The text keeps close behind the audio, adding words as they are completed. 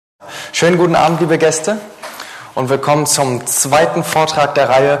Schönen guten Abend, liebe Gäste, und willkommen zum zweiten Vortrag der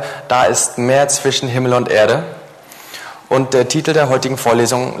Reihe Da ist mehr zwischen Himmel und Erde. Und der Titel der heutigen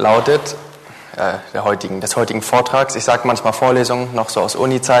Vorlesung lautet, des heutigen Vortrags, ich sage manchmal Vorlesung, noch so aus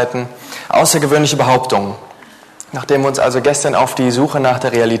Uni-Zeiten, Außergewöhnliche Behauptungen. Nachdem wir uns also gestern auf die Suche nach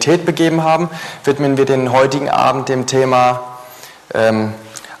der Realität begeben haben, widmen wir den heutigen Abend dem Thema,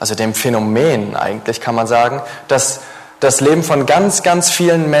 also dem Phänomen eigentlich, kann man sagen, dass das Leben von ganz, ganz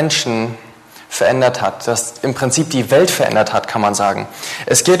vielen Menschen verändert hat, das im Prinzip die Welt verändert hat, kann man sagen.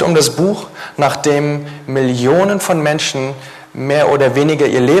 Es geht um das Buch, nach dem Millionen von Menschen mehr oder weniger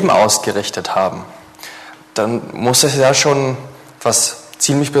ihr Leben ausgerichtet haben. Dann muss es ja schon was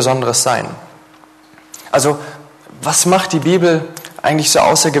ziemlich Besonderes sein. Also, was macht die Bibel eigentlich so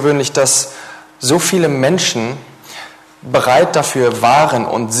außergewöhnlich, dass so viele Menschen bereit dafür waren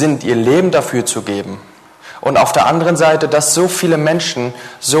und sind, ihr Leben dafür zu geben? Und auf der anderen Seite, dass so viele Menschen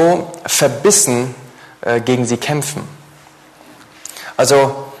so verbissen gegen sie kämpfen.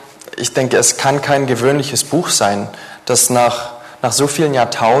 Also ich denke, es kann kein gewöhnliches Buch sein, das nach so vielen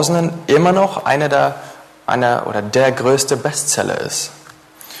Jahrtausenden immer noch der größte Bestseller ist.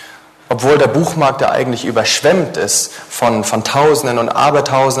 Obwohl der Buchmarkt ja eigentlich überschwemmt ist von Tausenden und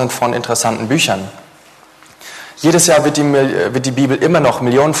Abertausenden von interessanten Büchern. Jedes Jahr wird die Bibel immer noch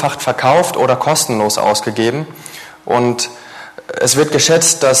millionenfach verkauft oder kostenlos ausgegeben. Und es wird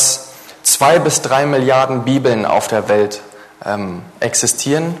geschätzt, dass 2 bis 3 Milliarden Bibeln auf der Welt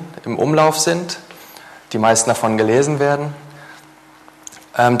existieren, im Umlauf sind, die meisten davon gelesen werden.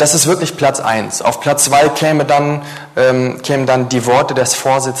 Das ist wirklich Platz 1. Auf Platz 2 kämen dann die Worte des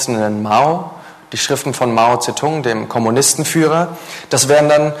Vorsitzenden Mao, die Schriften von Mao Zedong, dem Kommunistenführer. Da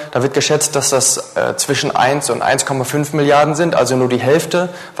wird geschätzt, dass das zwischen 1 und 1,5 Milliarden sind, also nur die Hälfte,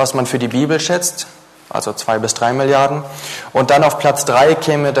 was man für die Bibel schätzt, also 2 bis 3 Milliarden. Und dann auf Platz 3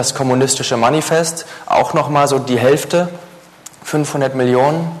 käme das kommunistische Manifest, auch nochmal so die Hälfte, 500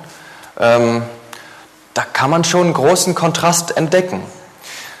 Millionen. Da kann man schon einen großen Kontrast entdecken.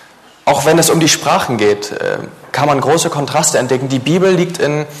 Auch wenn es um die Sprachen geht, kann man große Kontraste entdecken. Die Bibel liegt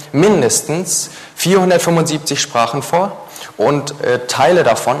in mindestens 475 Sprachen vor und Teile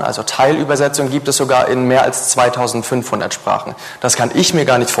davon, also Teilübersetzungen, gibt es sogar in mehr als 2500 Sprachen. Das kann ich mir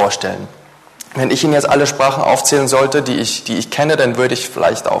gar nicht vorstellen. Wenn ich Ihnen jetzt alle Sprachen aufzählen sollte, die ich kenne, dann würde ich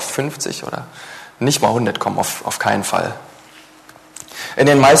vielleicht auf 50 oder nicht mal 100 kommen, auf keinen Fall. In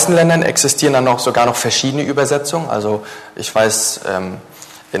den meisten Ländern existieren dann sogar noch verschiedene Übersetzungen. Also ich weiß,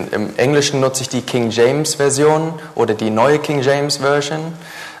 im Englischen nutze ich die King James Version oder die neue King James Version.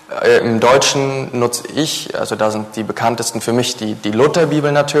 Im Deutschen nutze ich, also da sind die bekanntesten für mich die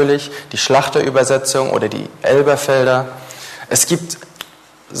Lutherbibel natürlich, die Schlachterübersetzung oder die Elberfelder. Es gibt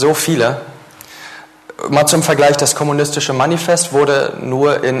so viele. Mal zum Vergleich, das kommunistische Manifest wurde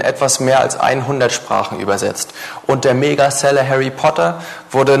nur in etwas mehr als 100 Sprachen übersetzt. Und der Megaseller Harry Potter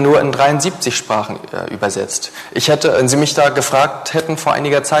wurde nur in 73 Sprachen übersetzt. Wenn Sie mich da gefragt hätten vor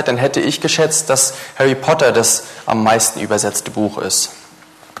einiger Zeit, dann hätte ich geschätzt, dass Harry Potter das am meisten übersetzte Buch ist.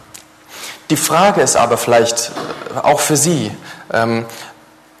 Die Frage ist aber vielleicht auch für Sie,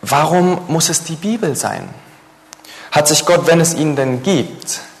 warum muss es die Bibel sein? Hat sich Gott, wenn es ihn denn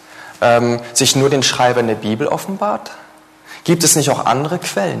gibt, sich nur den Schreibern der Bibel offenbart? Gibt es nicht auch andere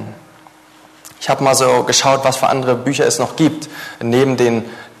Quellen? Ich habe mal so geschaut, was für andere Bücher es noch gibt, neben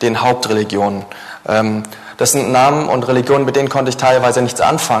den Hauptreligionen. Das sind Namen und Religionen, mit denen konnte ich teilweise nichts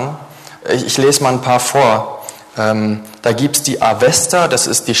anfangen. Ich lese mal ein paar vor. Da gibt es die Avesta, das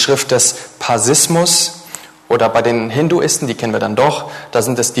ist die Schrift des Parsismus. Oder bei den Hinduisten, die kennen wir dann doch, da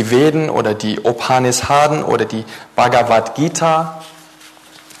sind es die Veden oder die Upanishaden oder die Bhagavad Gita.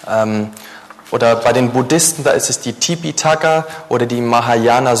 Oder bei den Buddhisten, da ist es die Tipitaka oder die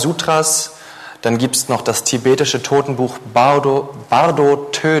Mahayana Sutras. Dann gibt es noch das tibetische Totenbuch Bardo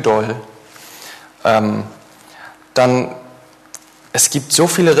Tödol. Es gibt so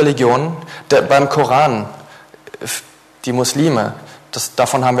viele Religionen. Beim Koran, die Muslime,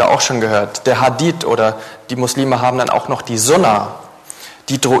 davon haben wir auch schon gehört. Der Hadith oder die Muslime haben dann auch noch die Sunna.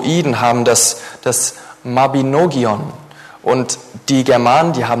 Die Druiden haben das Mabinogion. Und die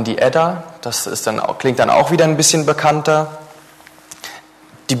Germanen, die haben die Edda, klingt dann auch wieder ein bisschen bekannter.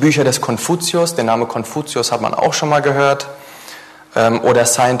 Die Bücher des Konfuzius, der Name Konfuzius hat man auch schon mal gehört. Oder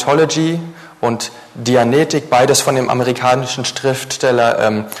Scientology und Dianetik, beides von dem amerikanischen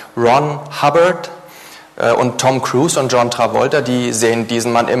Schriftsteller Ron Hubbard. Und Tom Cruise und John Travolta, die sehen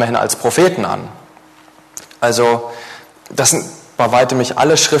diesen Mann immerhin als Propheten an. Also das sind bei weitem nicht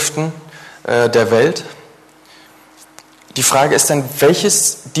alle Schriften der Welt. Die Frage ist dann,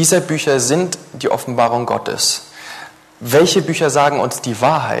 welches dieser Bücher sind die Offenbarung Gottes? welche Bücher sagen uns die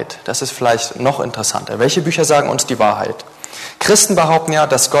Wahrheit? Das ist vielleicht noch interessanter. Welche Bücher sagen uns die Wahrheit? Christen behaupten ja,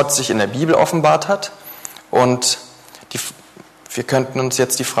 dass Gott sich in der Bibel offenbart hat und wir könnten uns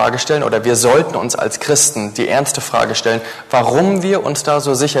jetzt die Frage stellen, oder wir sollten uns als Christen die ernste Frage stellen, warum wir uns da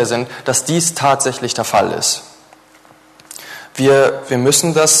so sicher sind, dass dies tatsächlich der Fall ist. Wir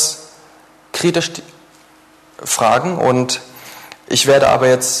müssen das kritisch fragen und ich werde aber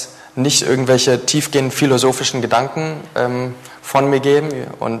jetzt nicht irgendwelche tiefgehenden philosophischen Gedanken von mir geben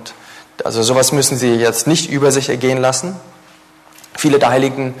und also sowas müssen Sie jetzt nicht über sich ergehen lassen. Viele der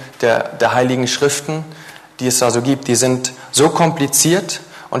heiligen Schriften, die es da so gibt, die sind so kompliziert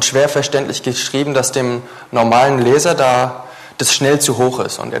und schwer verständlich geschrieben, dass dem normalen Leser da das schnell zu hoch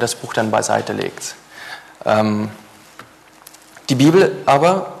ist und er das Buch dann beiseite legt. Die Bibel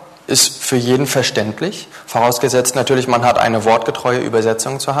aber ist für jeden verständlich, vorausgesetzt natürlich, man hat eine wortgetreue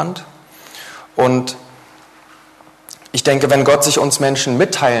Übersetzung zur Hand. Und ich denke, wenn Gott sich uns Menschen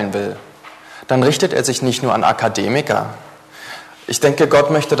mitteilen will, dann richtet er sich nicht nur an Akademiker. Ich denke,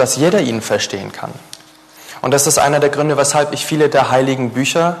 Gott möchte, dass jeder ihn verstehen kann. Und das ist einer der Gründe, weshalb ich viele der heiligen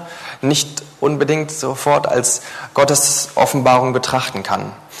Bücher nicht unbedingt sofort als Gottes Offenbarung betrachten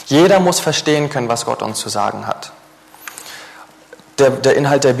kann. Jeder muss verstehen können, was Gott uns zu sagen hat. Der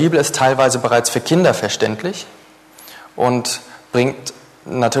Inhalt der Bibel ist teilweise bereits für Kinder verständlich und bringt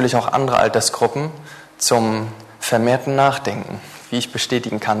natürlich auch andere Altersgruppen zum vermehrten Nachdenken, wie ich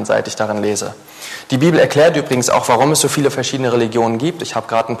bestätigen kann, seit ich darin lese. Die Bibel erklärt übrigens auch, warum es so viele verschiedene Religionen gibt. Ich habe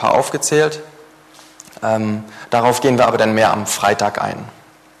gerade ein paar aufgezählt. Darauf gehen wir aber dann mehr am Freitag ein.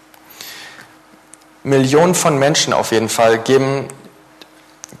 Millionen von Menschen auf jeden Fall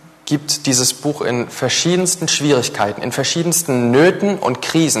gibt dieses Buch in verschiedensten Schwierigkeiten, in verschiedensten Nöten und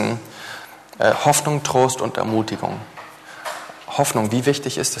Krisen Hoffnung, Trost und Ermutigung. Hoffnung, wie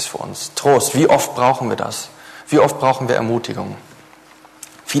wichtig ist es für uns? Trost, wie oft brauchen wir das? Wie oft brauchen wir Ermutigung?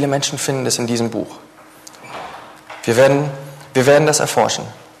 Viele Menschen finden es in diesem Buch. Wir werden das erforschen.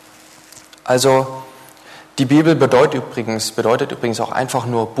 Also die Bibel bedeutet übrigens auch einfach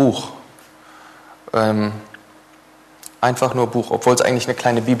nur Buch. Einfach nur Buch, obwohl es eigentlich eine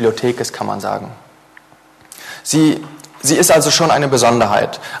kleine Bibliothek ist, kann man sagen. Sie ist also schon eine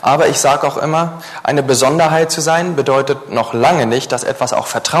Besonderheit. Aber ich sage auch immer, eine Besonderheit zu sein, bedeutet noch lange nicht, dass etwas auch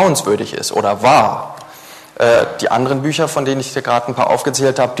vertrauenswürdig ist oder wahr. Die anderen Bücher, von denen ich dir gerade ein paar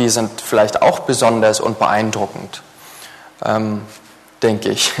aufgezählt habe, die sind vielleicht auch besonders und beeindruckend, denke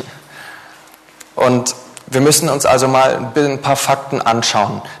ich. Und wir müssen uns also mal ein paar Fakten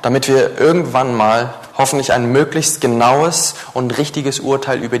anschauen, damit wir irgendwann mal hoffentlich ein möglichst genaues und richtiges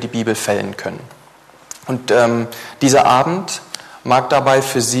Urteil über die Bibel fällen können. Und dieser Abend mag dabei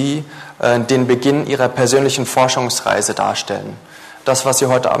für Sie den Beginn Ihrer persönlichen Forschungsreise darstellen. Das, was Sie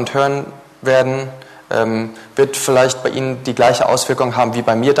heute Abend hören werden, wird vielleicht bei Ihnen die gleiche Auswirkung haben wie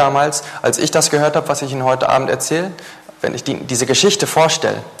bei mir damals. Als ich das gehört habe, was ich Ihnen heute Abend erzähle, wenn ich diese Geschichte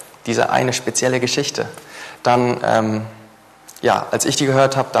vorstelle, diese eine spezielle Geschichte, dann, als ich die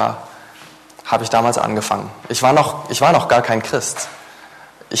gehört habe, da habe ich damals angefangen. Ich war noch gar kein Christ.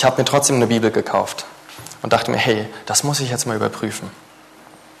 Ich habe mir trotzdem eine Bibel gekauft und dachte mir, hey, das muss ich jetzt mal überprüfen.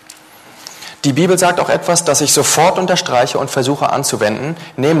 Die Bibel sagt auch etwas, das ich sofort unterstreiche und versuche anzuwenden,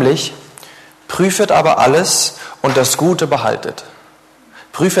 nämlich, prüfet aber alles und das Gute behaltet.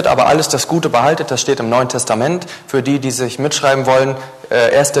 Prüfet aber alles, das Gute behaltet, das steht im Neuen Testament. Für die, die sich mitschreiben wollen,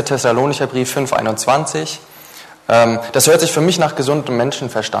 1. Thessalonicher Brief 5,21. Das hört sich für mich nach gesundem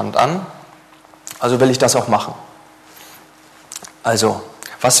Menschenverstand an, also will ich das auch machen. Also,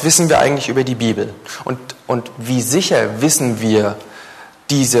 was wissen wir eigentlich über die Bibel? Und wie sicher wissen wir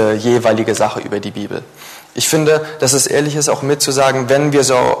diese jeweilige Sache über die Bibel? Ich finde, dass es ehrlich ist, auch mitzusagen, wenn wir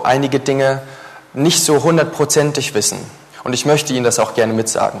so einige Dinge nicht so 100%ig wissen. Und ich möchte Ihnen das auch gerne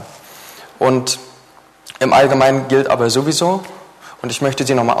mitsagen. Und im Allgemeinen gilt aber sowieso, und ich möchte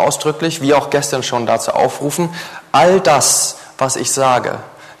Sie nochmal ausdrücklich, wie auch gestern schon dazu aufrufen, all das, was ich sage,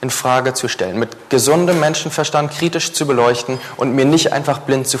 in Frage zu stellen, mit gesundem Menschenverstand kritisch zu beleuchten und mir nicht einfach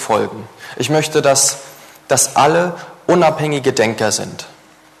blind zu folgen. Ich möchte, dass alle unabhängige Denker sind.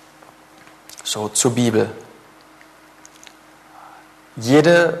 So, zur Bibel.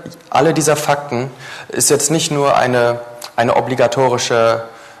 Alle dieser Fakten ist jetzt nicht nur eine obligatorische,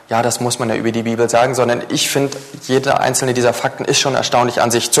 ja, das muss man ja über die Bibel sagen, sondern ich finde, jeder einzelne dieser Fakten ist schon erstaunlich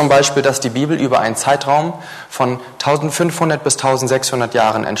an sich. Zum Beispiel, dass die Bibel über einen Zeitraum von 1500 bis 1600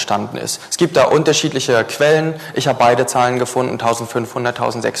 Jahren entstanden ist. Es gibt da unterschiedliche Quellen. Ich habe beide Zahlen gefunden, 1500,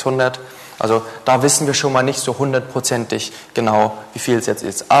 1600. Also da wissen wir schon mal nicht so 100%ig genau, wie viel es jetzt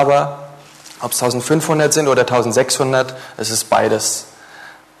ist. Aber ob es 1500 sind oder 1600, es ist beides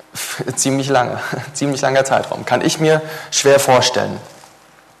ziemlich langer Zeitraum. Kann ich mir schwer vorstellen.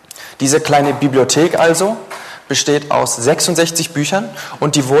 Diese kleine Bibliothek also besteht aus 66 Büchern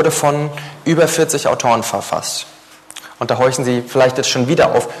und die wurde von über 40 Autoren verfasst. Und da horchen Sie vielleicht jetzt schon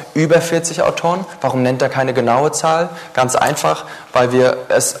wieder auf, über 40 Autoren. Warum nennt er keine genaue Zahl? Ganz einfach, weil wir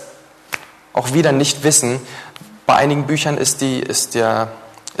es auch wieder nicht wissen. Bei einigen Büchern ist der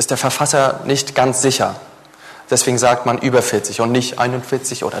Verfasser nicht ganz sicher. Deswegen sagt man über 40 und nicht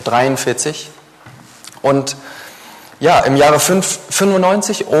 41 oder 43. Und ja, im Jahre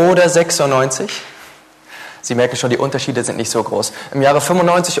 95 oder 96, Sie merken schon, die Unterschiede sind nicht so groß. Im Jahre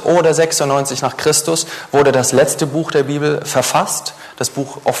 95 oder 96 nach Christus wurde das letzte Buch der Bibel verfasst, das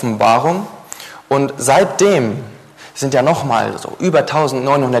Buch Offenbarung. Und seitdem sind ja nochmal so über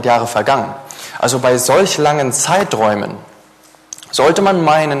 1900 Jahre vergangen. Also bei solch langen Zeiträumen sollte man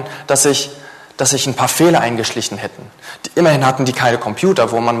meinen, dass sich ein paar Fehler eingeschlichen hätten. Immerhin hatten die keine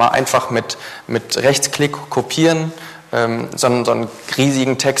Computer, wo man mal einfach mit Rechtsklick kopieren, so einen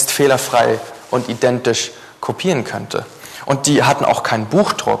riesigen Text fehlerfrei und identisch kopieren könnte. Und die hatten auch keinen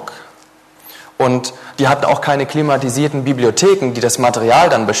Buchdruck. Und die hatten auch keine klimatisierten Bibliotheken, die das Material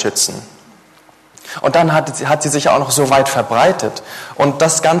dann beschützen. Und dann hat sie sich auch noch so weit verbreitet. Und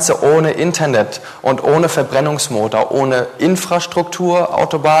das Ganze ohne Internet und ohne Verbrennungsmotor, ohne Infrastruktur,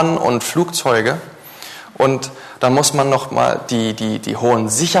 Autobahnen und Flugzeuge. Und dann muss man nochmal die hohen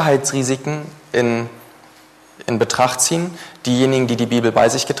Sicherheitsrisiken in Betracht ziehen. Diejenigen, die die Bibel bei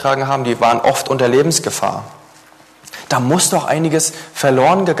sich getragen haben, die waren oft unter Lebensgefahr. Da muss doch einiges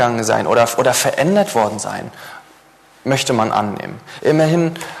verloren gegangen sein oder verändert worden sein, möchte man annehmen.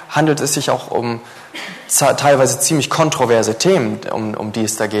 Immerhin handelt es sich auch um teilweise ziemlich kontroverse Themen, um die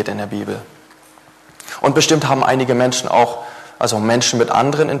es da geht in der Bibel. Und bestimmt haben einige Menschen auch, also Menschen mit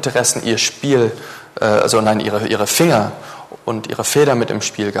anderen Interessen, ihre Finger und ihre Feder mit im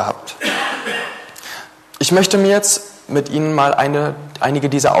Spiel gehabt. Ich möchte mir jetzt mit Ihnen mal einige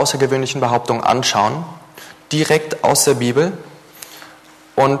dieser außergewöhnlichen Behauptungen anschauen, direkt aus der Bibel,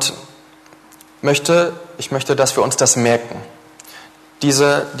 und ich möchte, dass wir uns das merken.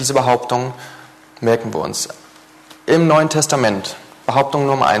 Diese Behauptung merken wir uns. Im Neuen Testament, Behauptung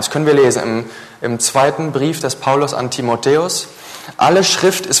Nummer 1, können wir lesen im zweiten Brief des Paulus an Timotheus: Alle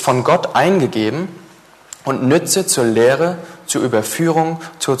Schrift ist von Gott eingegeben und nütze zur Lehre, zur Überführung,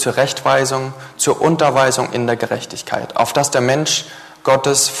 zur Zurechtweisung, zur Unterweisung in der Gerechtigkeit, auf dass der Mensch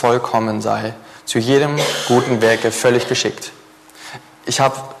Gottes vollkommen sei, zu jedem guten Werke völlig geschickt. Ich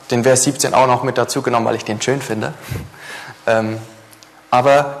habe den Vers 17 auch noch mit dazu genommen, weil ich den schön finde.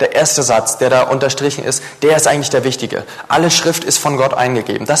 Aber der erste Satz, der da unterstrichen ist, der ist eigentlich der wichtige. Alle Schrift ist von Gott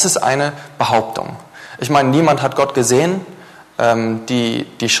eingegeben. Das ist eine Behauptung. Ich meine, niemand hat Gott gesehen,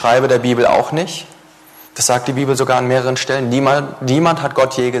 die Schreiber der Bibel auch nicht. Das sagt die Bibel sogar an mehreren Stellen. Niemand hat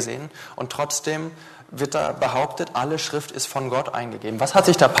Gott je gesehen. Und trotzdem wird da behauptet, alle Schrift ist von Gott eingegeben. Was hat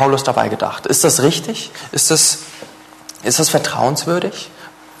sich da Paulus dabei gedacht? Ist das richtig? Ist das vertrauenswürdig?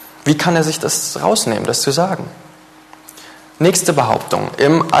 Wie kann er sich das rausnehmen, das zu sagen? Nächste Behauptung.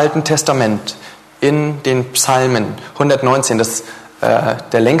 Im Alten Testament, in den Psalmen 119, das ist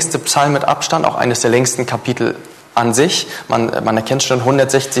der längste Psalm mit Abstand, auch eines der längsten Kapitel an sich. Man erkennt schon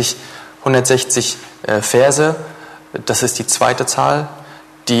 160 Verse, das ist die zweite Zahl.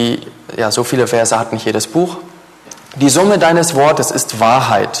 So viele Verse hat nicht jedes Buch. Die Summe deines Wortes ist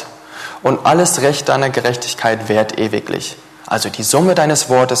Wahrheit und alles Recht deiner Gerechtigkeit währt ewiglich. Also die Summe deines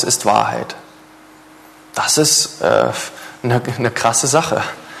Wortes ist Wahrheit. Das ist eine krasse Sache.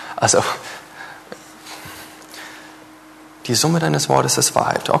 Also die Summe deines Wortes ist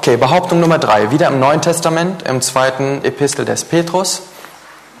Wahrheit. Okay, Behauptung Nummer 3, wieder im Neuen Testament, im zweiten Epistel des Petrus.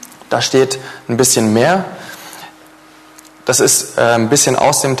 Da steht ein bisschen mehr. Das ist ein bisschen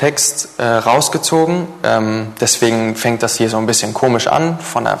aus dem Text rausgezogen. Deswegen fängt das hier so ein bisschen komisch an,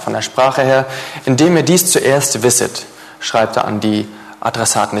 von der Sprache her. Indem ihr dies zuerst wisset, schreibt er an die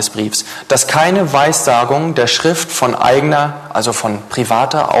Adressaten des Briefs, dass keine Weissagung der Schrift von eigener, also von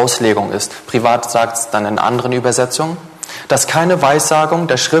privater Auslegung ist. Privat sagt es dann in anderen Übersetzungen. Dass keine Weissagung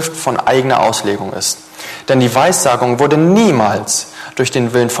der Schrift von eigener Auslegung ist. Denn die Weissagung wurde niemals durch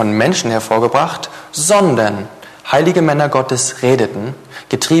den Willen von Menschen hervorgebracht, sondern heilige Männer Gottes redeten,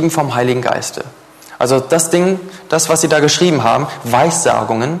 getrieben vom Heiligen Geiste. Also das, was sie da geschrieben haben,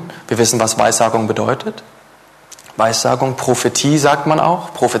 Weissagungen, wir wissen, was Weissagung bedeutet. Weissagung, Prophetie sagt man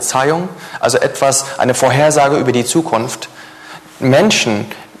auch, Prophezeiung, also eine Vorhersage über die Zukunft.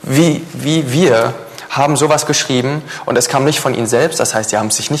 Menschen wie wir haben sowas geschrieben und es kam nicht von ihnen selbst, das heißt, sie haben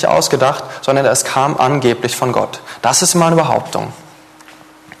es sich nicht ausgedacht, sondern es kam angeblich von Gott. Das ist mal eine Behauptung.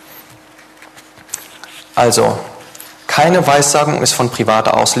 Also, Keine Weissagung ist von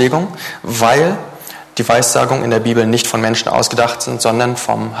privater Auslegung, weil die Weissagungen in der Bibel nicht von Menschen ausgedacht sind, sondern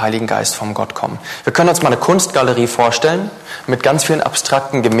vom Heiligen Geist, vom Gott kommen. Wir können uns mal eine Kunstgalerie vorstellen mit ganz vielen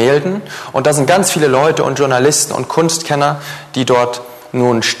abstrakten Gemälden und da sind ganz viele Leute und Journalisten und Kunstkenner, die dort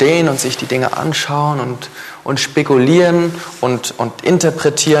nun stehen und sich die Dinge anschauen und spekulieren und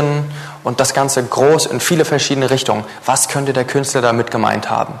interpretieren und das Ganze groß in viele verschiedene Richtungen. Was könnte der Künstler damit gemeint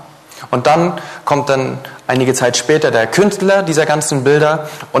haben? Und dann kommt dann einige Zeit später der Künstler dieser ganzen Bilder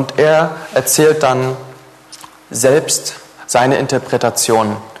und er erzählt dann selbst seine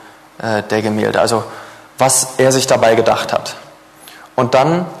Interpretation der Gemälde, also was er sich dabei gedacht hat. Und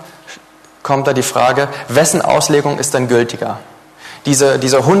dann kommt da die Frage, wessen Auslegung ist denn gültiger?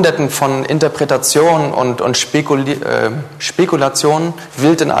 Diese Hunderten von Interpretationen und Spekulationen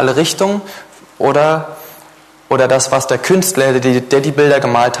wild in alle Richtungen oder das, was der Künstler, der die Bilder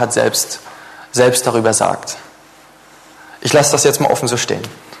gemalt hat, selbst darüber sagt. Ich lasse das jetzt mal offen so stehen.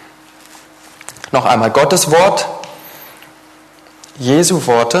 Noch einmal, Gottes Wort, Jesu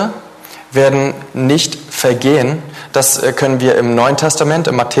Worte werden nicht vergehen. Das können wir im Neuen Testament,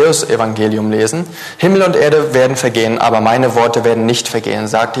 im Matthäus-Evangelium lesen. Himmel und Erde werden vergehen, aber meine Worte werden nicht vergehen,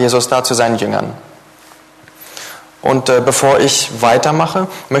 sagt Jesus da zu seinen Jüngern. Und bevor ich weitermache,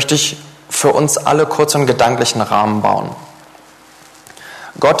 möchte ich für uns alle kurz einen gedanklichen Rahmen bauen.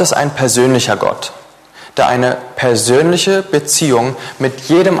 Gott ist ein persönlicher Gott, der eine persönliche Beziehung mit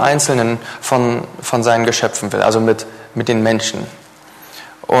jedem Einzelnen von seinen Geschöpfen will, also mit den Menschen.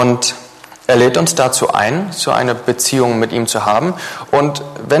 Und er lädt uns dazu ein, so eine Beziehung mit ihm zu haben. Und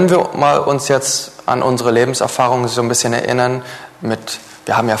wenn wir mal uns jetzt an unsere Lebenserfahrungen so ein bisschen erinnern,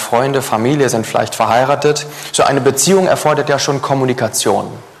 wir haben ja Freunde, Familie, sind vielleicht verheiratet, so eine Beziehung erfordert ja schon Kommunikation.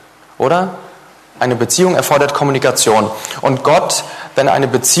 Oder? Eine Beziehung erfordert Kommunikation. Und Gott, wenn er eine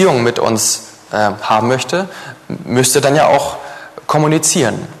Beziehung mit uns haben möchte, müsste dann ja auch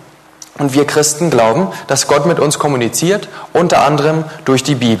kommunizieren. Und wir Christen glauben, dass Gott mit uns kommuniziert, unter anderem durch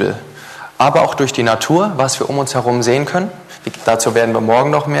die Bibel, aber auch durch die Natur, was wir um uns herum sehen können. Dazu werden wir morgen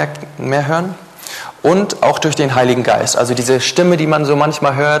noch mehr hören. Und auch durch den Heiligen Geist. Also diese Stimme, die man so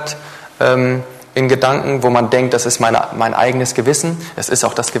manchmal hört, in Gedanken, wo man denkt, das ist mein eigenes Gewissen. Es ist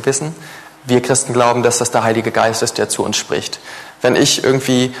auch das Gewissen. Wir Christen glauben, dass das der Heilige Geist ist, der zu uns spricht. Wenn ich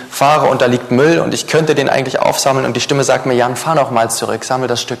irgendwie fahre und da liegt Müll und ich könnte den eigentlich aufsammeln und die Stimme sagt mir, Jan, fahr noch mal zurück, sammle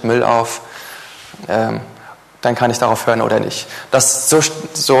das Stück Müll auf, dann kann ich darauf hören oder nicht.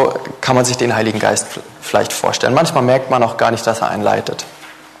 So kann man sich den Heiligen Geist vielleicht vorstellen. Manchmal merkt man auch gar nicht, dass er einen leitet.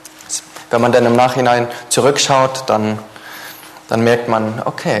 Wenn man dann im Nachhinein zurückschaut, dann merkt man,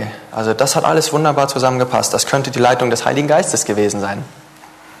 okay, also das hat alles wunderbar zusammengepasst. Das könnte die Leitung des Heiligen Geistes gewesen sein.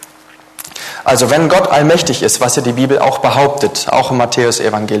 Also wenn Gott allmächtig ist, was ja die Bibel auch behauptet, auch im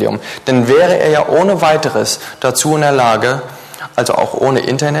Matthäus-Evangelium, dann wäre er ja ohne weiteres dazu in der Lage, also auch ohne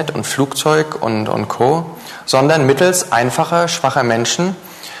Internet und Flugzeug und Co., sondern mittels einfacher, schwacher Menschen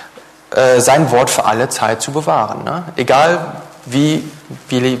sein Wort für alle Zeit zu bewahren. Ne? Egal wie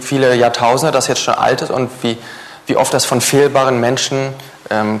viele Jahrtausende das jetzt schon alt ist und wie oft das von fehlbaren Menschen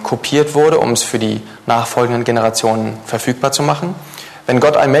kopiert wurde, um es für die nachfolgenden Generationen verfügbar zu machen. Wenn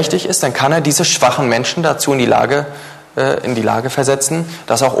Gott allmächtig ist, dann kann er diese schwachen Menschen dazu in die Lage versetzen,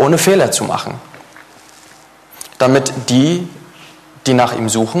 das auch ohne Fehler zu machen. Damit die nach ihm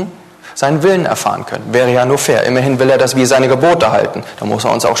suchen, seinen Willen erfahren können. Wäre ja nur fair. Immerhin will er, dass wir seine Gebote halten. Da muss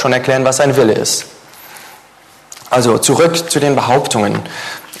er uns auch schon erklären, was sein Wille ist. Also zurück zu den Behauptungen.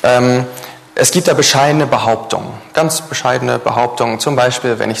 Es gibt da bescheidene Behauptungen, ganz bescheidene Behauptungen. Zum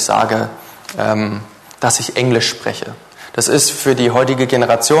Beispiel, wenn ich sage, dass ich Englisch spreche. Das ist für die heutige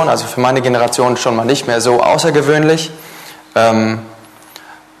Generation, also für meine Generation schon mal nicht mehr so außergewöhnlich. Da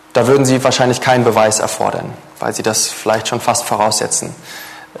würden Sie wahrscheinlich keinen Beweis erfordern, weil Sie das vielleicht schon fast voraussetzen.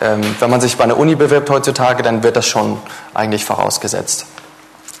 Wenn man sich bei einer Uni bewirbt heutzutage, dann wird das schon eigentlich vorausgesetzt.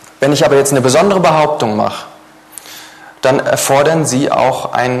 Wenn ich aber jetzt eine besondere Behauptung mache, dann erfordern Sie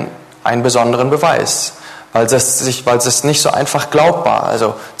auch einen besonderen Beweis, weil es nicht so einfach glaubbar,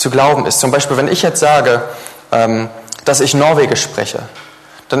 also zu glauben ist. Zum Beispiel, wenn ich jetzt sage, dass ich Norwegisch spreche,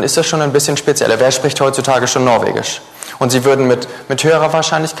 dann ist das schon ein bisschen spezieller. Wer spricht heutzutage schon Norwegisch? Und Sie würden mit höherer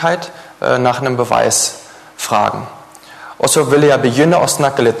Wahrscheinlichkeit nach einem Beweis fragen. Og så vil jeg begynne å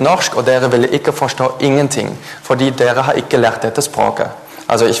snakke litt norsk, og dere vil ikke forstå ingenting, fordi dere har ikke lært dette språket.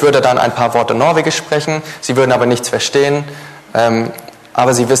 Also ich würde dann ein paar Worte Norwegisch sprechen, Sie würden aber nichts verstehen,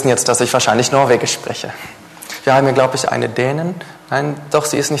 aber Sie wissen jetzt, dass ich wahrscheinlich Norwegisch spreche. Wir haben hier, glaube ich, eine Dänin. Nein, doch,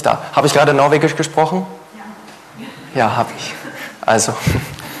 sie ist nicht da. Habe ich gerade Norwegisch gesprochen? Ja, habe ich. Also.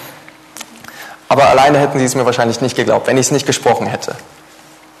 Aber alleine hätten Sie es mir wahrscheinlich nicht geglaubt, wenn ich es nicht gesprochen hätte.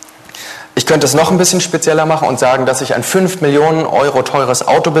 Ich könnte es noch ein bisschen spezieller machen und sagen, dass ich ein 5 Millionen Euro teures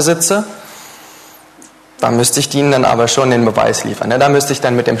Auto besitze. Da müsste ich Ihnen dann aber schon den Beweis liefern. Da müsste ich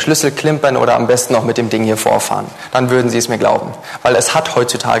dann mit dem Schlüssel klimpern oder am besten auch mit dem Ding hier vorfahren. Dann würden Sie es mir glauben. Weil es hat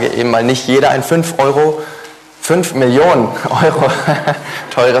heutzutage eben mal nicht jeder ein 5 Millionen Euro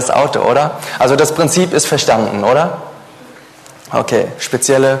teures Auto, oder? Also das Prinzip ist verstanden, oder? Okay,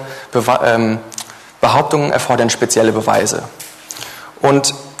 spezielle Behauptungen erfordern spezielle Beweise.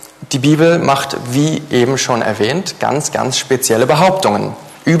 Und die Bibel macht, wie eben schon erwähnt, ganz, ganz spezielle Behauptungen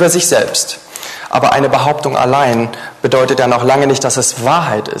über sich selbst. Aber eine Behauptung allein bedeutet ja noch lange nicht, dass es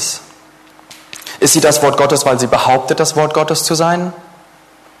Wahrheit ist. Ist sie das Wort Gottes, weil sie behauptet, das Wort Gottes zu sein?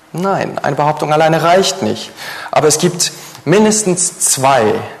 Nein, eine Behauptung alleine reicht nicht. Aber es gibt mindestens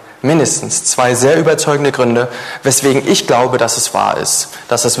zwei sehr überzeugende Gründe, weswegen ich glaube, dass es wahr ist,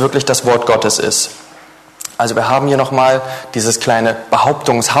 dass es wirklich das Wort Gottes ist. Also wir haben hier nochmal dieses kleine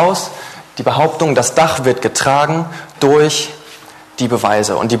Behauptungshaus. Die Behauptung, das Dach wird getragen durch die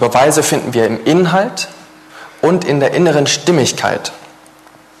Beweise. Und die Beweise finden wir im Inhalt und in der inneren Stimmigkeit.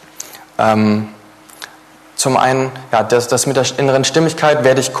 Zum einen, ja, das mit der inneren Stimmigkeit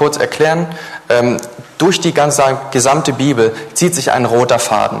werde ich kurz erklären. Durch die gesamte Bibel zieht sich ein roter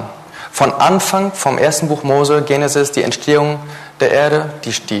Faden. Von Anfang, vom ersten Buch Mose, Genesis, die Entstehung der Erde,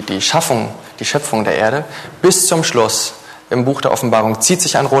 die Schöpfung der Erde, bis zum Schluss im Buch der Offenbarung zieht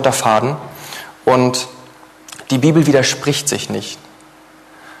sich ein roter Faden und die Bibel widerspricht sich nicht.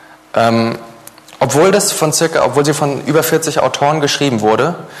 Obwohl sie von über 40 Autoren geschrieben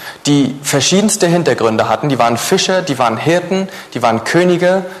wurde, die verschiedenste Hintergründe hatten. Die waren Fischer, die waren Hirten, die waren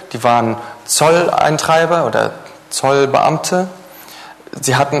Könige, die waren Zolleintreiber oder Zollbeamte.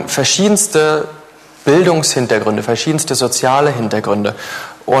 Sie hatten verschiedenste Bildungshintergründe, verschiedenste soziale Hintergründe.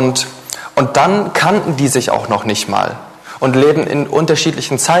 Und dann kannten die sich auch noch nicht mal und leben in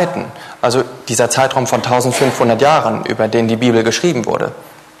unterschiedlichen Zeiten. Also dieser Zeitraum von 1500 Jahren, über den die Bibel geschrieben wurde.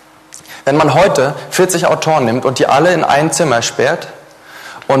 Wenn man heute 40 Autoren nimmt und die alle in ein Zimmer sperrt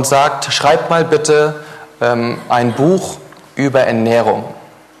und sagt, schreibt mal bitte ein Buch über Ernährung,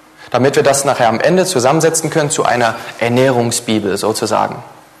 damit wir das nachher am Ende zusammensetzen können zu einer Ernährungsbibel sozusagen.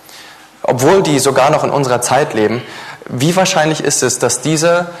 Obwohl die sogar noch in unserer Zeit leben, wie wahrscheinlich ist es, dass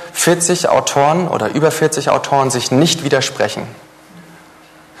diese 40 Autoren oder über 40 Autoren sich nicht widersprechen?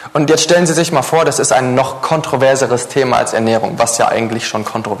 Und jetzt stellen Sie sich mal vor, das ist ein noch kontroverseres Thema als Ernährung, was ja eigentlich schon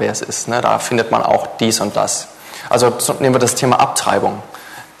kontrovers ist. Ne? Da findet man auch dies und das. Also nehmen wir das Thema Abtreibung.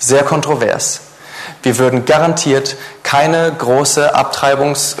 Sehr kontrovers. Wir würden garantiert keine große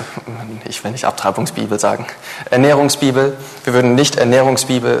ich will nicht Abtreibungsbibel sagen, Ernährungsbibel. Wir würden nicht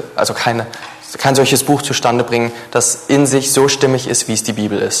Ernährungsbibel, also kein solches Buch zustande bringen, das in sich so stimmig ist, wie es die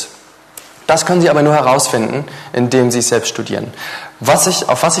Bibel ist. Das können Sie aber nur herausfinden, indem Sie es selbst studieren.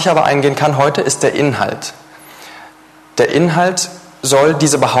 Auf was ich aber eingehen kann heute, ist der Inhalt. Der Inhalt soll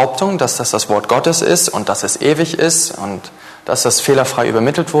diese Behauptung, dass das das Wort Gottes ist und dass es ewig ist und dass das fehlerfrei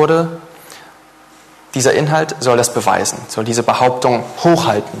übermittelt wurde, dieser Inhalt soll das beweisen, soll diese Behauptung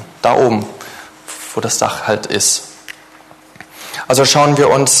hochhalten, da oben, wo das Dach halt ist. Also schauen wir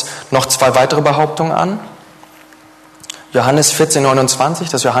uns noch 2 weitere Behauptungen an. Johannes 14,29,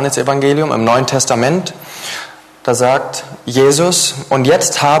 das Johannesevangelium im Neuen Testament, da sagt Jesus, und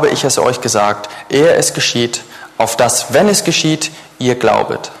jetzt habe ich es euch gesagt, ehe es geschieht, auf das, wenn es geschieht, ihr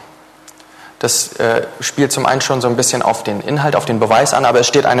glaubet. Das spielt zum einen schon so ein bisschen auf den Inhalt, auf den Beweis an, aber es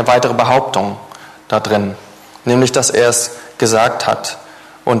steht eine weitere Behauptung da drin, nämlich, dass er es gesagt hat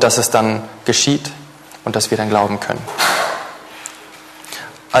und dass es dann geschieht und dass wir dann glauben können.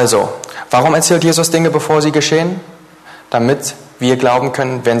 Also, warum erzählt Jesus Dinge, bevor sie geschehen? Damit wir glauben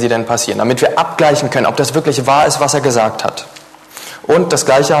können, wenn sie denn passieren. Damit wir abgleichen können, ob das wirklich wahr ist, was er gesagt hat. Und das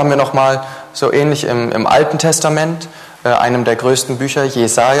Gleiche haben wir nochmal so ähnlich im Alten Testament, einem der größten Bücher,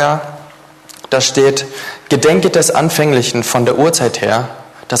 Jesaja. Da steht, gedenket des Anfänglichen von der Urzeit her,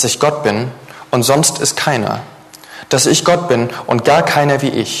 dass ich Gott bin und sonst ist keiner. Dass ich Gott bin und gar keiner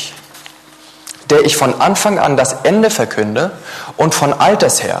wie ich. Der ich von Anfang an das Ende verkünde und von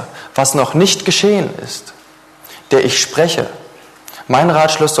alters her, was noch nicht geschehen ist. Der ich spreche. Mein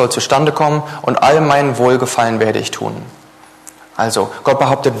Ratschluss soll zustande kommen und all meinen Wohlgefallen werde ich tun. Also, Gott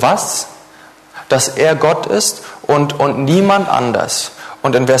behauptet was? Dass er Gott ist und niemand anders.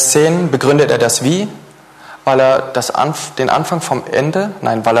 Und in Vers 10 begründet er das wie? Weil er den Anfang vom Ende,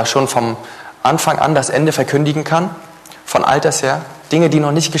 weil er schon vom Anfang an das Ende verkündigen kann, von alters her, Dinge, die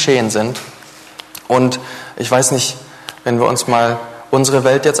noch nicht geschehen sind. Und ich weiß nicht, wenn wir uns mal unsere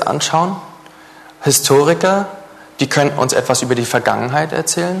Welt jetzt anschauen, Historiker, die können uns etwas über die Vergangenheit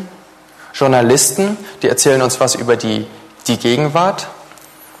erzählen. Journalisten, die erzählen uns was über die Gegenwart.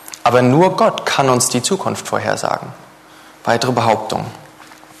 Aber nur Gott kann uns die Zukunft vorhersagen. Weitere Behauptungen.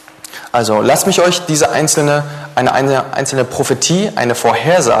 Also lasst mich euch eine einzelne Prophetie, eine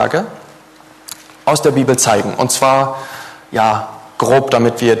Vorhersage aus der Bibel zeigen. Und zwar, grob,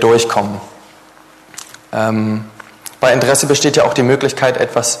 damit wir durchkommen. Bei Interesse besteht ja auch die Möglichkeit,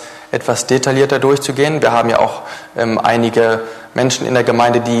 etwas detaillierter durchzugehen. Wir haben ja auch einige Menschen in der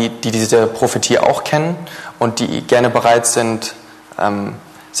Gemeinde, die diese Prophetie auch kennen und die gerne bereit sind,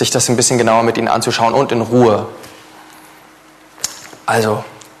 sich das ein bisschen genauer mit ihnen anzuschauen und in Ruhe. Also,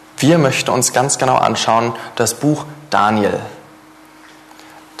 wir möchten uns ganz genau anschauen das Buch Daniel.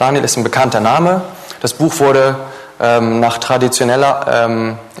 Daniel ist ein bekannter Name. Das Buch wurde nach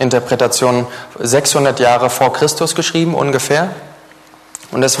traditioneller Interpretation 600 Jahre vor Christus geschrieben, ungefähr.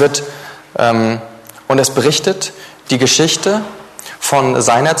 Und es berichtet die Geschichte von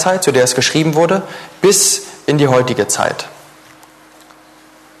seiner Zeit, zu der es geschrieben wurde, bis in die heutige Zeit.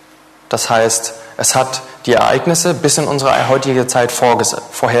 Das heißt, es hat die Ereignisse bis in unsere heutige Zeit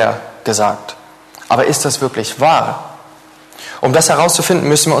vorhergesagt. Aber ist das wirklich wahr? Um das herauszufinden,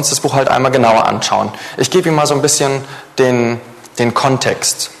 müssen wir uns das Buch halt einmal genauer anschauen. Ich gebe Ihnen mal so ein bisschen den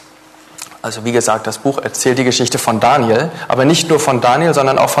Kontext. Also wie gesagt, das Buch erzählt die Geschichte von Daniel, aber nicht nur von Daniel,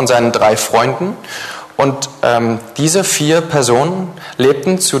 sondern auch von seinen 3 Freunden. Und diese 4 Personen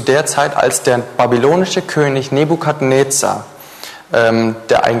lebten zu der Zeit, als der babylonische König Nebukadnezar,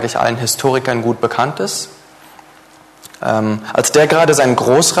 der eigentlich allen Historikern gut bekannt ist, als der gerade sein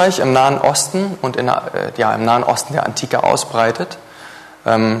Großreich im Nahen Osten und im Nahen Osten der Antike ausbreitet.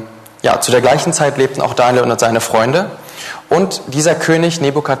 Zu der gleichen Zeit lebten auch Daniel und seine Freunde. Und dieser König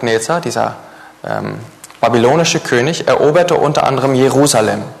Nebukadnezar, dieser babylonische König, eroberte unter anderem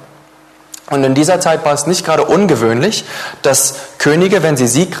Jerusalem. Und in dieser Zeit war es nicht gerade ungewöhnlich, dass Könige, wenn sie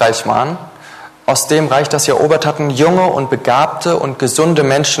siegreich waren, aus dem Reich, das sie erobert hatten, junge und begabte und gesunde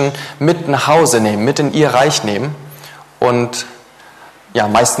Menschen mit nach Hause nehmen, mit in ihr Reich nehmen. Und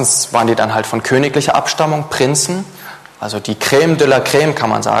meistens waren die dann halt von königlicher Abstammung, Prinzen, also die Crème de la Crème, kann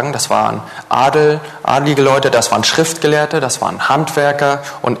man sagen. Das waren adlige Leute, das waren Schriftgelehrte, das waren Handwerker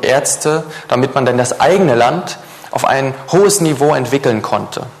und Ärzte, damit man dann das eigene Land auf ein hohes Niveau entwickeln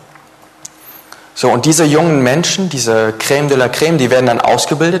konnte. So, und diese jungen Menschen, diese Crème de la Crème, die werden dann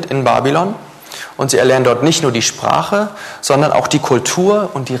ausgebildet in Babylon. Und sie erlernen dort nicht nur die Sprache, sondern auch die Kultur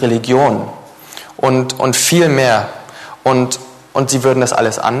und die Religion und viel mehr. Und sie würden das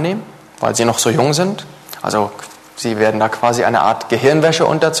alles annehmen, weil sie noch so jung sind. Also sie werden da quasi eine Art Gehirnwäsche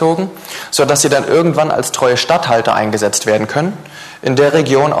unterzogen, sodass sie dann irgendwann als treue Statthalter eingesetzt werden können in der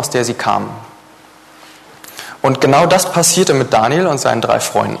Region, aus der sie kamen. Und genau das passierte mit Daniel und seinen 3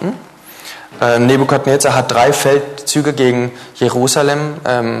 Freunden. Nebukadnezar hat 3 Feldzüge gegen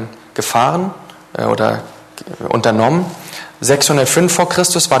Jerusalem gefahren oder unternommen. 605 vor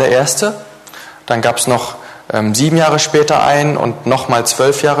Christus war der erste. Dann gab es noch 7 Jahre später einen und nochmal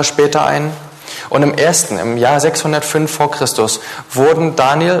 12 Jahre später einen. Und im Jahr 605 vor Christus, wurden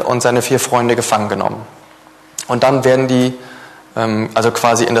Daniel und seine 4 Freunde gefangen genommen. Und dann werden die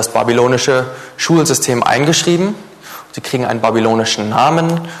quasi in das babylonische Schulsystem eingeschrieben. Sie kriegen einen babylonischen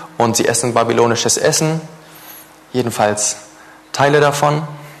Namen und sie essen babylonisches Essen. Jedenfalls Teile davon,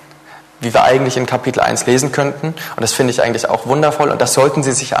 wie wir eigentlich in Kapitel 1 lesen könnten. Und das finde ich eigentlich auch wundervoll und das sollten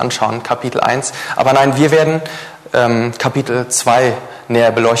Sie sich anschauen, Kapitel 1. Aber nein, wir werden Kapitel 2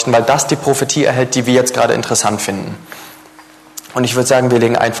 näher beleuchten, weil das die Prophetie erhält, die wir jetzt gerade interessant finden. Und ich würde sagen, wir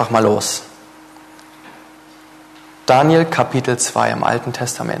legen einfach mal los. Daniel Kapitel 2 im Alten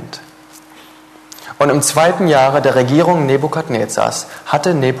Testament. Und im 2. Jahre der Regierung Nebukadnezars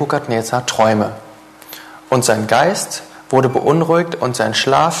hatte Nebukadnezar Träume. Und sein Geist wurde beunruhigt und sein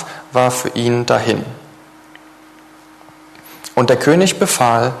Schlaf war für ihn dahin. Und der König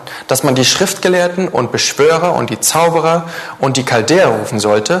befahl, dass man die Schriftgelehrten und Beschwörer und die Zauberer und die Chaldäer rufen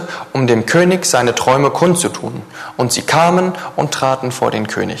sollte, um dem König seine Träume kundzutun. Und sie kamen und traten vor den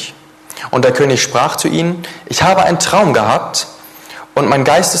König. Und der König sprach zu ihnen: Ich habe einen Traum gehabt und mein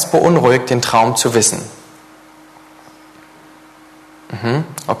Geist ist beunruhigt, den Traum zu wissen.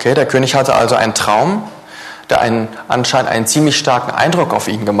 Okay, der König hatte also einen Traum, der anscheinend einen ziemlich starken Eindruck auf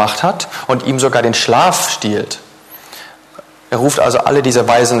ihn gemacht hat und ihm sogar den Schlaf stiehlt. Er ruft also alle diese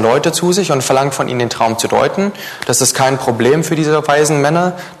weisen Leute zu sich und verlangt von ihnen, den Traum zu deuten. Das ist kein Problem für diese weisen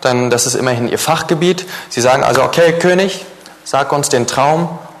Männer, denn das ist immerhin ihr Fachgebiet. Sie sagen also: Okay, König, sag uns den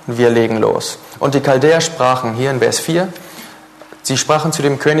Traum und wir legen los. Und die Chaldäer sprachen, hier in Vers 4, sie sprachen zu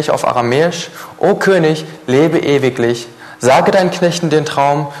dem König auf Aramäisch: O König, lebe ewiglich, sage deinen Knechten den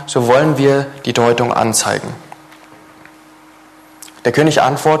Traum, so wollen wir die Deutung anzeigen. Der König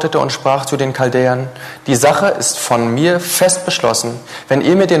antwortete und sprach zu den Chaldäern: Die Sache ist von mir fest beschlossen. Wenn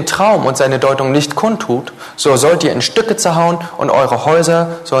ihr mir den Traum und seine Deutung nicht kundtut, so sollt ihr in Stücke zerhauen und eure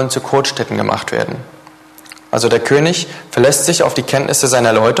Häuser sollen zu Kotstätten gemacht werden. Also der König verlässt sich auf die Kenntnisse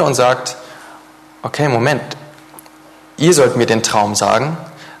seiner Leute und sagt: Okay, Moment, ihr sollt mir den Traum sagen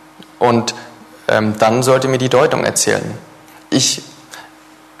und dann sollt ihr mir die Deutung erzählen. Ich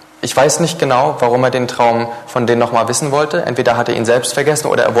weiß nicht genau, warum er den Traum von denen nochmal wissen wollte. Entweder hat er ihn selbst vergessen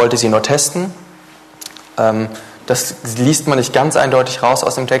oder er wollte sie nur testen. Das liest man nicht ganz eindeutig raus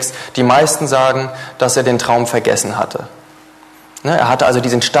aus dem Text. Die meisten sagen, dass er den Traum vergessen hatte. Er hatte also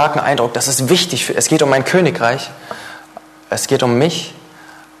diesen starken Eindruck, das ist wichtig, es geht um mein Königreich, es geht um mich,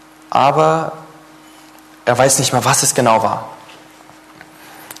 aber er weiß nicht mehr, was es genau war.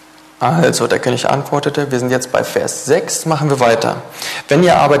 Also, der König antwortete, wir sind jetzt bei Vers 6, machen wir weiter. Wenn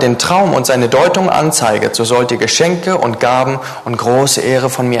ihr aber den Traum und seine Deutung anzeiget, so sollt ihr Geschenke und Gaben und große Ehre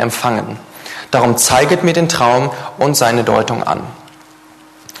von mir empfangen. Darum zeiget mir den Traum und seine Deutung an.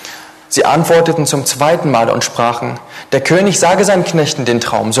 Sie antworteten zum zweiten Mal und sprachen: Der König sage seinen Knechten den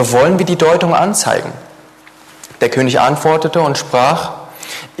Traum, so wollen wir die Deutung anzeigen. Der König antwortete und sprach: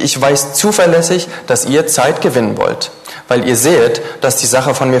 Ich weiß zuverlässig, dass ihr Zeit gewinnen wollt, weil ihr seht, dass die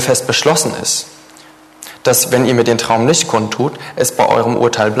Sache von mir fest beschlossen ist, dass, wenn ihr mir den Traum nicht kundtut, es bei eurem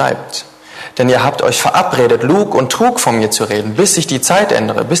Urteil bleibt. Denn ihr habt euch verabredet, Lug und Trug von mir zu reden, bis sich die Zeit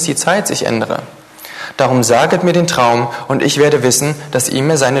ändere, bis die Zeit sich ändere. Darum saget mir den Traum, und ich werde wissen, dass ihr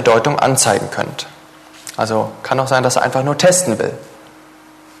mir seine Deutung anzeigen könnt. Also kann auch sein, dass er einfach nur testen will.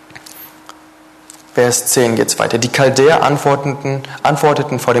 Vers 10 geht's weiter. Die Chaldäer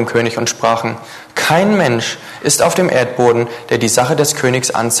antworteten vor dem König und sprachen: Kein Mensch ist auf dem Erdboden, der die Sache des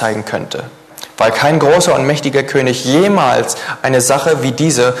Königs anzeigen könnte, weil kein großer und mächtiger König jemals eine Sache wie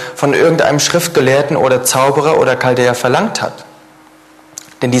diese von irgendeinem Schriftgelehrten oder Zauberer oder Chaldäer verlangt hat.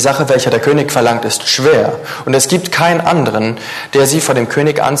 Denn die Sache, welche der König verlangt, ist schwer, und es gibt keinen anderen, der sie vor dem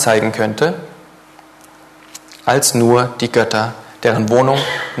König anzeigen könnte, als nur die Götter, deren Wohnung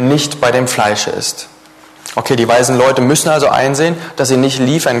nicht bei dem Fleische ist. Okay, die weisen Leute müssen also einsehen, dass sie nicht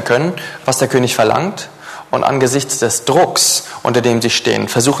liefern können, was der König verlangt. Und angesichts des Drucks, unter dem sie stehen,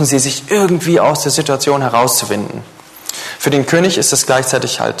 versuchen sie, sich irgendwie aus der Situation herauszuwinden. Für den König ist es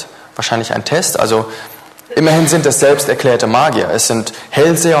gleichzeitig halt wahrscheinlich ein Test. Also immerhin sind es selbst erklärte Magier. Es sind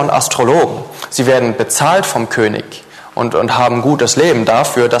Hellseher und Astrologen. Sie werden bezahlt vom König und haben gutes Leben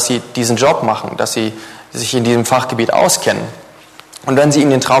dafür, dass sie diesen Job machen, dass sie sich in diesem Fachgebiet auskennen. Und wenn sie ihm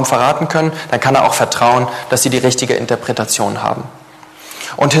den Traum verraten können, dann kann er auch vertrauen, dass sie die richtige Interpretation haben.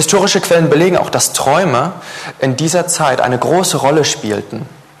 Und historische Quellen belegen auch, dass Träume in dieser Zeit eine große Rolle spielten.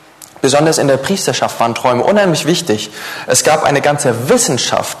 Besonders in der Priesterschaft waren Träume unheimlich wichtig. Es gab eine ganze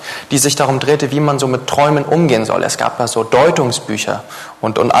Wissenschaft, die sich darum drehte, wie man so mit Träumen umgehen soll. Es gab da so Deutungsbücher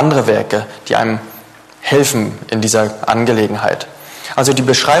und andere Werke, die einem helfen in dieser Angelegenheit. Also die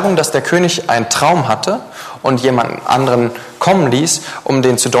Beschreibung, dass der König einen Traum hatte und jemanden anderen kommen ließ, um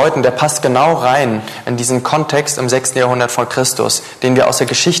den zu deuten, der passt genau rein in diesen Kontext im 6. Jahrhundert vor Christus, den wir aus der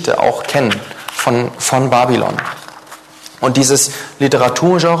Geschichte auch kennen, von Babylon. Und dieses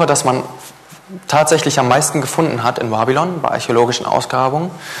Literaturgenre, das man tatsächlich am meisten gefunden hat in Babylon, bei archäologischen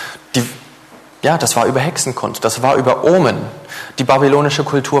Ausgrabungen, das war über Hexenkunst, das war über Omen. Die babylonische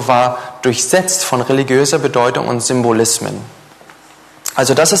Kultur war durchsetzt von religiöser Bedeutung und Symbolismen.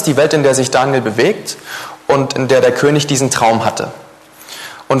 Also das ist die Welt, in der sich Daniel bewegt und in der der König diesen Traum hatte.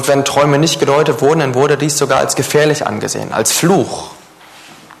 Und wenn Träume nicht gedeutet wurden, dann wurde dies sogar als gefährlich angesehen, als Fluch.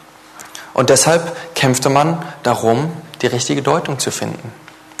 Und deshalb kämpfte man darum, die richtige Deutung zu finden.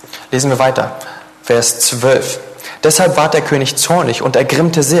 Lesen wir weiter, Vers 12. Deshalb ward der König zornig und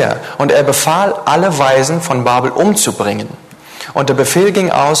ergrimmte sehr, und er befahl, alle Weisen von Babel umzubringen. Und der Befehl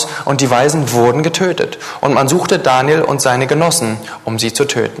ging aus, und die Weisen wurden getötet. Und man suchte Daniel und seine Genossen, um sie zu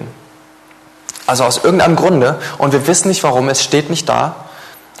töten. Also aus irgendeinem Grunde, und wir wissen nicht warum, es steht nicht da,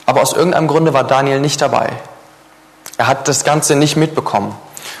 aber aus irgendeinem Grunde war Daniel nicht dabei. Er hat das Ganze nicht mitbekommen.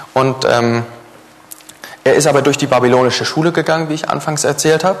 Und er ist aber durch die babylonische Schule gegangen, wie ich anfangs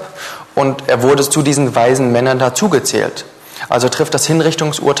erzählt habe, und er wurde zu diesen weisen Männern dazugezählt. Also trifft das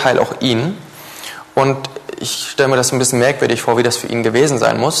Hinrichtungsurteil auch ihn. Und ich stelle mir das ein bisschen merkwürdig vor, wie das für ihn gewesen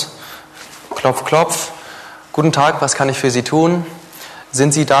sein muss. Klopf, klopf. Guten Tag, was kann ich für Sie tun?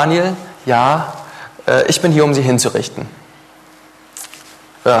 Sind Sie Daniel? Ja, ich bin hier, um Sie hinzurichten.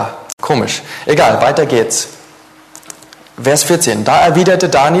 Ja, komisch. Egal, weiter geht's. Vers 14. Da erwiderte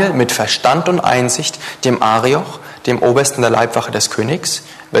Daniel mit Verstand und Einsicht dem Arioch, dem Obersten der Leibwache des Königs,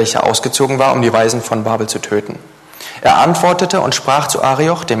 welcher ausgezogen war, um die Weisen von Babel zu töten. Er antwortete und sprach zu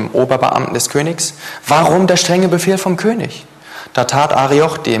Arioch, dem Oberbeamten des Königs: Warum der strenge Befehl vom König? Da tat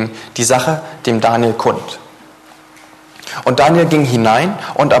Arioch die Sache dem Daniel kund. Und Daniel ging hinein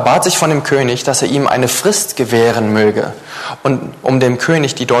und erbat sich von dem König, dass er ihm eine Frist gewähren möge, um dem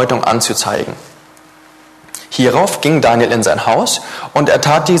König die Deutung anzuzeigen. Hierauf ging Daniel in sein Haus und er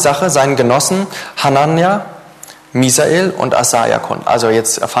tat die Sache seinen Genossen Hanania, Misael und Asaja kund. Also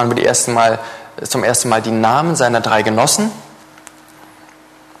jetzt erfahren wir zum ersten Mal die Namen seiner 3 Genossen.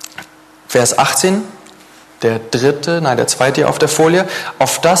 Vers 18, der zweite auf der Folie,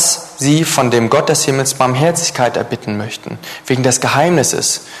 auf dass sie von dem Gott des Himmels Barmherzigkeit erbitten möchten, wegen des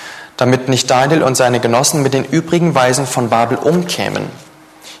Geheimnisses, damit nicht Daniel und seine Genossen mit den übrigen Weisen von Babel umkämen.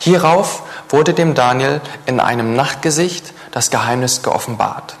 Hierauf wurde dem Daniel in einem Nachtgesicht das Geheimnis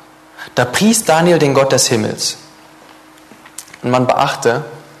geoffenbart. Da pries Daniel den Gott des Himmels. Und man beachte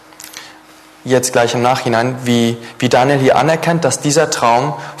jetzt gleich im Nachhinein, wie Daniel hier anerkennt, dass dieser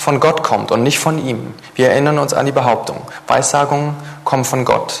Traum von Gott kommt und nicht von ihm. Wir erinnern uns an die Behauptung, Weissagungen kommen von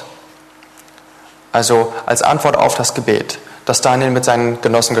Gott. Also als Antwort auf das Gebet, das Daniel mit seinen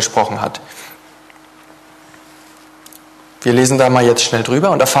Genossen gesprochen hat. Wir lesen da mal jetzt schnell drüber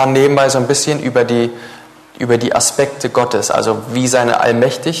und erfahren nebenbei so ein bisschen über die Aspekte Gottes, also wie seine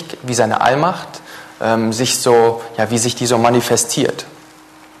Allmacht wie sich die so manifestiert.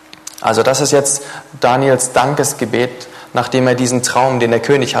 Also das ist jetzt Daniels Dankesgebet, nachdem er diesen Traum, den der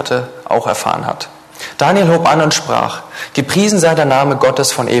König hatte, auch erfahren hat. Daniel hob an und sprach: Gepriesen sei der Name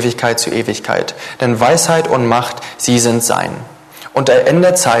Gottes von Ewigkeit zu Ewigkeit, denn Weisheit und Macht, sie sind sein. Und er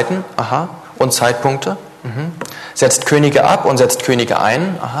ändert Zeiten und Zeitpunkte, setzt Könige ab und setzt Könige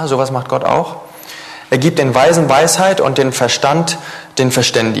ein, sowas macht Gott auch. Er gibt den Weisen Weisheit und den Verstand den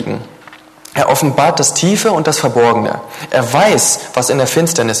Verständigen. Er offenbart das Tiefe und das Verborgene. Er weiß, was in der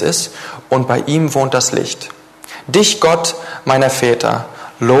Finsternis ist, und bei ihm wohnt das Licht. Dich, Gott meiner Väter,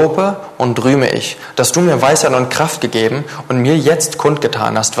 lobe und rühme ich, dass du mir Weisheit und Kraft gegeben und mir jetzt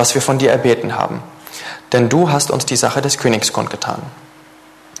kundgetan hast, was wir von dir erbeten haben. Denn du hast uns die Sache des Königs kundgetan.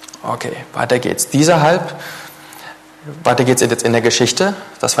 Okay, weiter geht's. Weiter geht's jetzt in der Geschichte.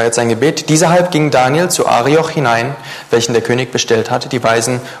 Das war jetzt sein Gebet. Dieserhalb ging Daniel zu Arioch hinein, welchen der König bestellt hatte, die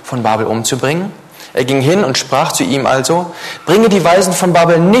Weisen von Babel umzubringen. Er ging hin und sprach zu ihm also: Bringe die Weisen von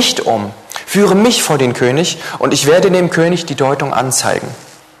Babel nicht um, führe mich vor den König, und ich werde dem König die Deutung anzeigen.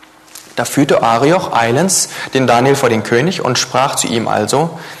 Da führte Arioch eilends den Daniel vor den König und sprach zu ihm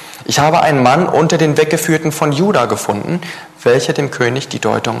also: Ich habe einen Mann unter den Weggeführten von Juda gefunden, welcher dem König die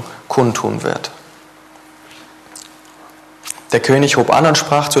Deutung kundtun wird. Der König hob an und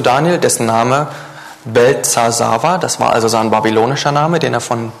sprach zu Daniel, dessen Name Belteshazzar war, das war also sein babylonischer Name, den er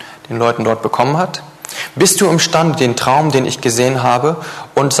von den Leuten dort bekommen hat: Bist du imstande, den Traum, den ich gesehen habe,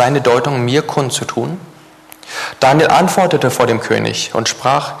 und seine Deutung mir kundzutun? Daniel antwortete vor dem König und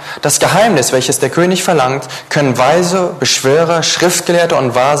sprach: Das Geheimnis, welches der König verlangt, können Weise, Beschwörer, Schriftgelehrte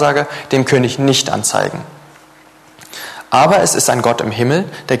und Wahrsager dem König nicht anzeigen. Aber es ist ein Gott im Himmel,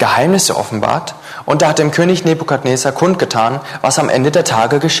 der Geheimnisse offenbart, und er hat dem König Nebukadnezar kundgetan, was am Ende der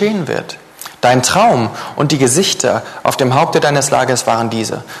Tage geschehen wird. Dein Traum und die Gesichter auf dem Haupte deines Lagers waren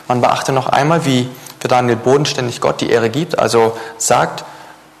diese. Man beachte noch einmal, wie für Daniel bodenständig Gott die Ehre gibt, also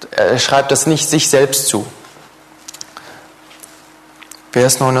er schreibt das nicht sich selbst zu.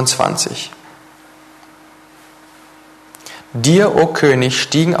 Vers 29. Dir, o König,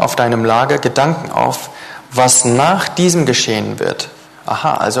 stiegen auf deinem Lager Gedanken auf, was nach diesem geschehen wird.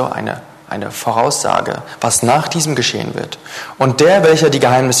 Also eine Voraussage, was nach diesem geschehen wird. Und der, welcher die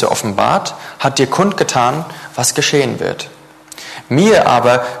Geheimnisse offenbart, hat dir kundgetan, was geschehen wird. Mir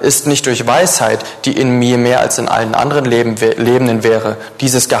aber ist nicht durch Weisheit, die in mir mehr als in allen anderen Lebenden wäre,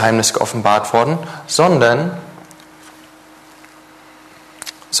 dieses Geheimnis geoffenbart worden, sondern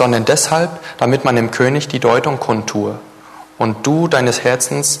deshalb, damit man dem König die Deutung kundtue und du deines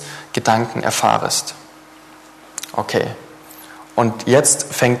Herzens Gedanken erfahrest. Okay, und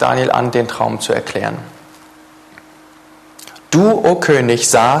jetzt fängt Daniel an, den Traum zu erklären. Du, o König,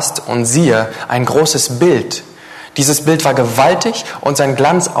 sahst und siehe ein großes Bild. Dieses Bild war gewaltig und sein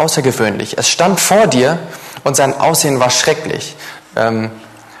Glanz außergewöhnlich. Es stand vor dir und sein Aussehen war schrecklich. Im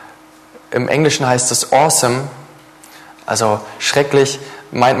Englischen heißt es awesome, also schrecklich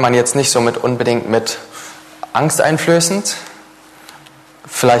meint man jetzt nicht so unbedingt mit angsteinflößend,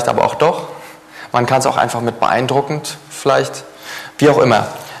 vielleicht aber auch doch. Man kann es auch einfach mit beeindruckend, vielleicht, wie auch immer.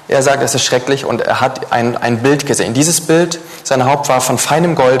 Er sagt, es ist schrecklich und er hat ein Bild gesehen. Dieses Bild, sein Haupt war von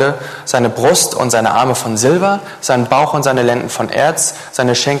feinem Golde, seine Brust und seine Arme von Silber, sein Bauch und seine Lenden von Erz,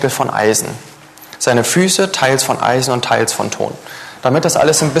 seine Schenkel von Eisen, seine Füße teils von Eisen und teils von Ton. Damit das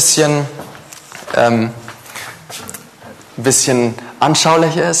alles ein bisschen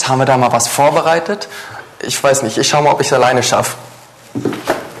anschaulicher ist, haben wir da mal was vorbereitet. Ich weiß nicht, ich schaue mal, ob ich es alleine schaffe.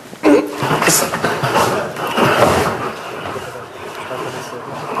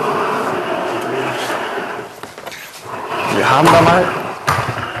 Wir haben da mal,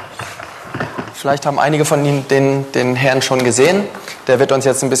 vielleicht haben einige von Ihnen den Herrn schon gesehen. Der wird uns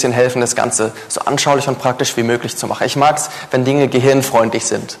jetzt ein bisschen helfen, das Ganze so anschaulich und praktisch wie möglich zu machen. Ich mag es, wenn Dinge gehirnfreundlich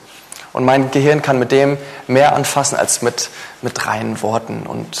sind. Und mein Gehirn kann mit dem mehr anfassen als mit reinen Worten.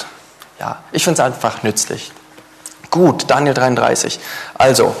 Und ja, ich finde es einfach nützlich. Gut, Daniel 33.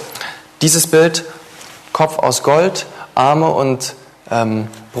 Also, dieses Bild, Kopf aus Gold, Arme und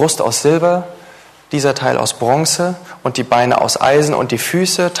Brust aus Silber, dieser Teil aus Bronze und die Beine aus Eisen und die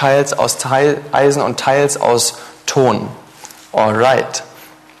Füße teils aus Eisen und teils aus Ton. Alright.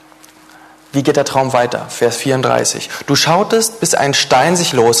 Wie geht der Traum weiter? Vers 34. Du schautest, bis ein Stein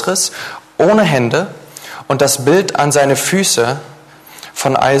sich losriss, ohne Hände, und das Bild an seine Füße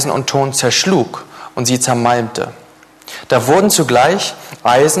von Eisen und Ton zerschlug und sie zermalmte. Da wurden zugleich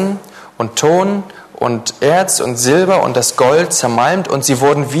Eisen und Ton und Erz und Silber und das Gold zermalmt und sie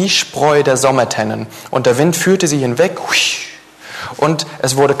wurden wie Spreu der Sommertennen. Und der Wind führte sie hinweg und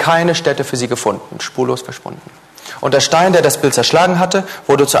es wurde keine Stätte für sie gefunden, spurlos verschwunden. Und der Stein, der das Bild zerschlagen hatte,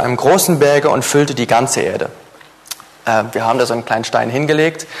 wurde zu einem großen Berge und füllte die ganze Erde. Wir haben da so einen kleinen Stein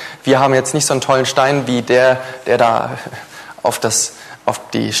hingelegt. Wir haben jetzt nicht so einen tollen Stein wie der da auf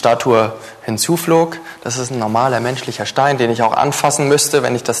die Statue hinzuflog. Das ist ein normaler menschlicher Stein, den ich auch anfassen müsste,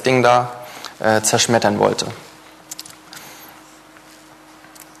 wenn ich das Ding da zerschmettern wollte.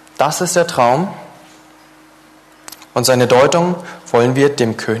 Das ist der Traum und seine Deutung wollen wir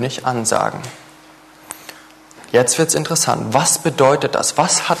dem König ansagen. Jetzt wird es interessant. Was bedeutet das?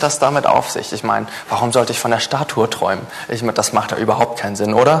 Was hat das damit auf sich? Ich meine, warum sollte ich von der Statue träumen? Das macht ja überhaupt keinen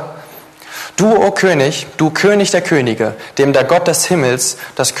Sinn, oder? Du, o König, du König der Könige, dem der Gott des Himmels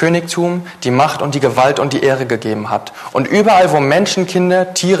das Königtum, die Macht und die Gewalt und die Ehre gegeben hat. Und überall, wo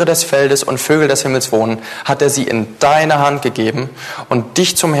Menschenkinder, Tiere des Feldes und Vögel des Himmels wohnen, hat er sie in deine Hand gegeben und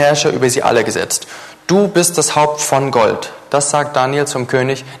dich zum Herrscher über sie alle gesetzt. Du bist das Haupt von Gold. Das sagt Daniel zum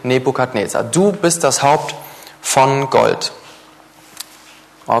König Nebukadnezar. Du bist das Haupt von Gold.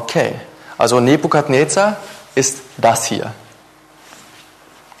 Okay, also Nebukadnezar ist das hier.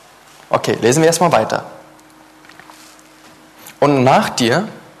 Okay, lesen wir erstmal weiter. Und nach dir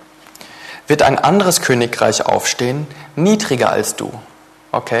wird ein anderes Königreich aufstehen, niedriger als du.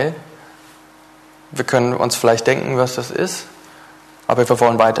 Okay, wir können uns vielleicht denken, was das ist, aber wir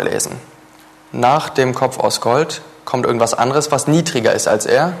wollen weiterlesen. Nach dem Kopf aus Gold kommt irgendwas anderes, was niedriger ist als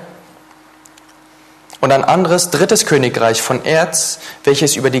er. Und ein anderes, drittes Königreich von Erz,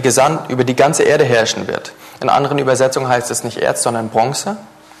 welches über die ganze Erde herrschen wird. In anderen Übersetzungen heißt es nicht Erz, sondern Bronze.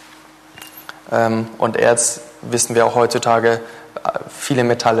 Und Erz, wissen wir auch heutzutage, viele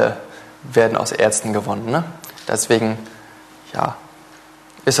Metalle werden aus Erzen gewonnen. Ne? Deswegen ja,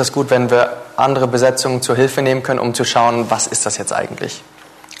 ist es gut, wenn wir andere Besetzungen zur Hilfe nehmen können, um zu schauen, was ist das jetzt eigentlich.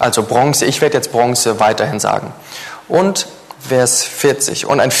 Also Bronze, ich werde jetzt Bronze weiterhin sagen. Und Vers 40.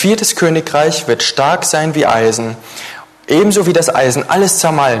 Und ein viertes Königreich wird stark sein wie Eisen, ebenso wie das Eisen alles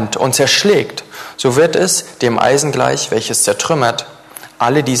zermalmt und zerschlägt, so wird es dem Eisen gleich, welches zertrümmert,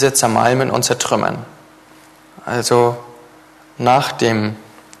 alle diese zermalmen und zertrümmern. Also nach dem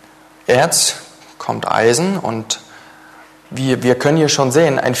Erz kommt Eisen und wir können hier schon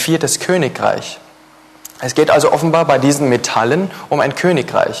sehen, ein viertes Königreich. Es geht also offenbar bei diesen Metallen um ein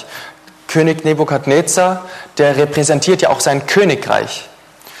Königreich. König Nebukadnezar, der repräsentiert ja auch sein Königreich.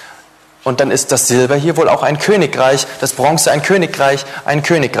 Und dann ist das Silber hier wohl auch ein Königreich, das Bronze ein Königreich, ein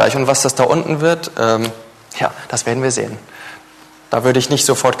Königreich. Und was das da unten wird, das werden wir sehen. Da würde ich nicht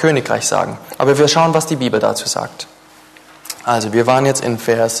sofort Königreich sagen. Aber wir schauen, was die Bibel dazu sagt. Also wir waren jetzt in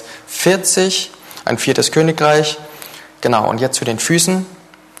Vers 40, ein viertes Königreich. Genau, und jetzt zu den Füßen,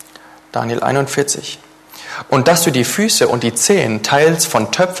 Daniel 41. Und dass du die Füße und die Zehen teils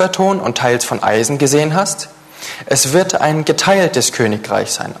von Töpferton und teils von Eisen gesehen hast, es wird ein geteiltes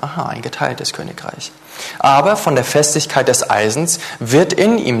Königreich sein. Aha, ein geteiltes Königreich. Aber von der Festigkeit des Eisens wird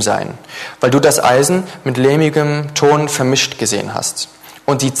in ihm sein, weil du das Eisen mit lehmigem Ton vermischt gesehen hast.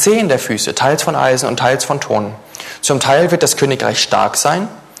 Und die Zehen der Füße, teils von Eisen und teils von Ton. Zum Teil wird das Königreich stark sein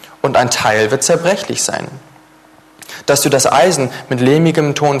und ein Teil wird zerbrechlich sein. Dass du das Eisen mit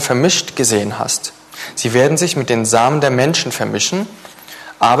lehmigem Ton vermischt gesehen hast. Sie werden sich mit den Samen der Menschen vermischen,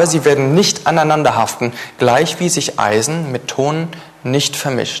 aber sie werden nicht aneinander haften, gleich wie sich Eisen mit Ton nicht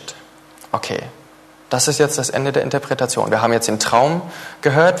vermischt. Okay, das ist jetzt das Ende der Interpretation. Wir haben jetzt den Traum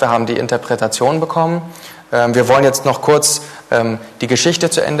gehört, wir haben die Interpretation bekommen. Wir wollen jetzt noch kurz die Geschichte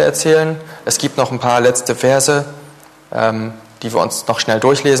zu Ende erzählen. Es gibt noch ein paar letzte Verse, die wir uns noch schnell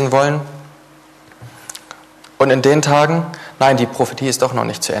durchlesen wollen. Und in den Tagen, nein, die Prophetie ist doch noch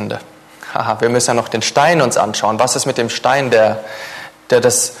nicht zu Ende. Haha, wir müssen ja noch den Stein uns anschauen. Was ist mit dem Stein, der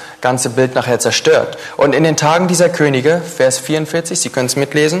das ganze Bild nachher zerstört? Und in den Tagen dieser Könige, Vers 44, Sie können es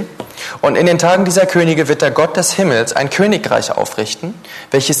mitlesen, und in den Tagen dieser Könige wird der Gott des Himmels ein Königreich aufrichten,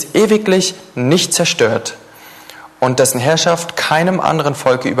 welches ewiglich nicht zerstört und dessen Herrschaft keinem anderen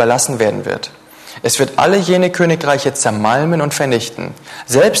Volke überlassen werden wird. Es wird alle jene Königreiche zermalmen und vernichten,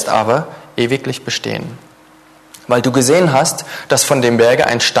 selbst aber ewiglich bestehen. Weil du gesehen hast, dass von dem Berge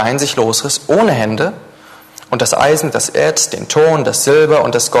ein Stein sich losriss ohne Hände und das Eisen, das Erz, den Ton, das Silber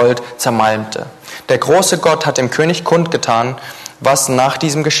und das Gold zermalmte. Der große Gott hat dem König kundgetan, was nach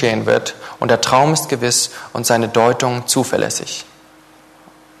diesem geschehen wird, und der Traum ist gewiss und seine Deutung zuverlässig.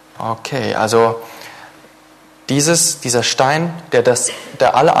 Okay, also dieser Stein,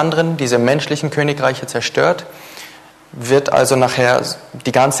 der alle anderen, diese menschlichen Königreiche zerstört, wird also nachher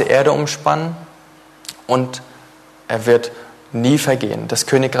die ganze Erde umspannen und er wird nie vergehen. Das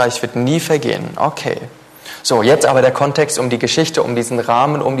Königreich wird nie vergehen. Okay. So, jetzt aber der Kontext, um die Geschichte, um diesen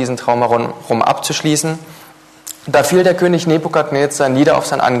Rahmen, um diesen Traum herum abzuschließen. Da fiel der König Nebukadnezar nieder auf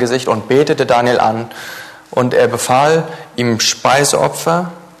sein Angesicht und betete Daniel an. Und er befahl, ihm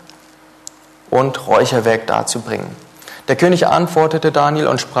Speiseopfer und Räucherwerk darzubringen. Der König antwortete Daniel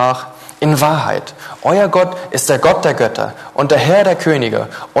und sprach: In Wahrheit, euer Gott ist der Gott der Götter und der Herr der Könige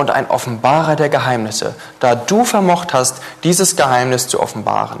und ein Offenbarer der Geheimnisse, da du vermocht hast, dieses Geheimnis zu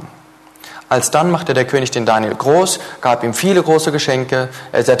offenbaren. Alsdann machte der König den Daniel groß, gab ihm viele große Geschenke,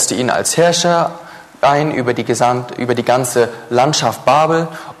 er setzte ihn als Herrscher ein über die ganze Landschaft Babel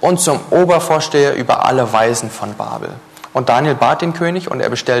und zum Obervorsteher über alle Weisen von Babel. Und Daniel bat den König und er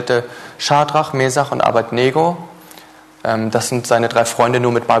bestellte Schadrach, Mesach und Abednego. Das sind seine 3 Freunde,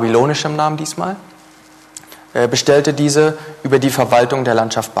 nur mit babylonischem Namen diesmal. Er bestellte diese über die Verwaltung der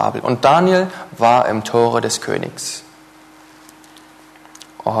Landschaft Babel. Und Daniel war im Tore des Königs.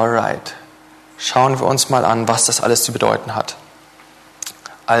 Alright. Schauen wir uns mal an, was das alles zu bedeuten hat.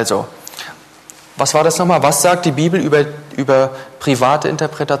 Also, was war das nochmal? Was sagt die Bibel über private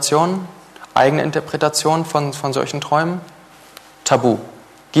Interpretationen, eigene Interpretationen von solchen Träumen? Tabu.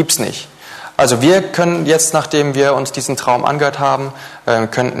 Gibt's nicht. Also wir können jetzt, nachdem wir uns diesen Traum angehört haben,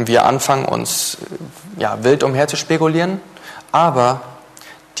 könnten wir anfangen, uns wild umher zu spekulieren. Aber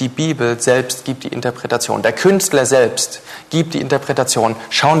die Bibel selbst gibt die Interpretation. Der Künstler selbst gibt die Interpretation.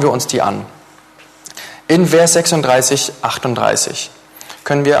 Schauen wir uns die an. In Vers 36, 38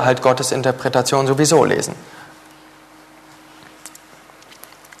 können wir halt Gottes Interpretation sowieso lesen.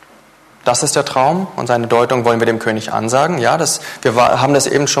 Das ist der Traum und seine Deutung wollen wir dem König ansagen. Ja, wir haben das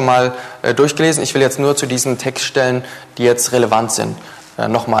eben schon mal durchgelesen. Ich will jetzt nur zu diesen Textstellen, die jetzt relevant sind,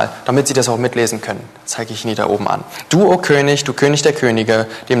 nochmal, damit Sie das auch mitlesen können. Zeige ich Ihnen da oben an. Du, o König, du König der Könige,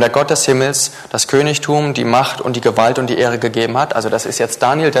 dem der Gott des Himmels das Königtum, die Macht und die Gewalt und die Ehre gegeben hat. Also das ist jetzt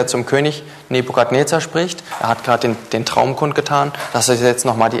Daniel, der zum König Nebukadnezar spricht. Er hat gerade den Traum kundgetan. Das ist jetzt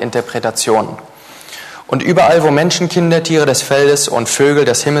nochmal die Interpretation. Und überall, wo Menschenkinder, Tiere des Feldes und Vögel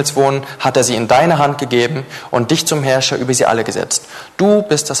des Himmels wohnen, hat er sie in deine Hand gegeben und dich zum Herrscher über sie alle gesetzt. Du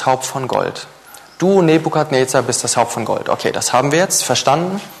bist das Haupt von Gold. Du, Nebukadnezar, bist das Haupt von Gold. Okay, das haben wir jetzt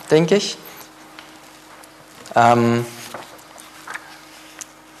verstanden, denke ich.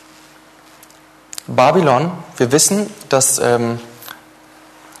 Babylon, wir wissen, dass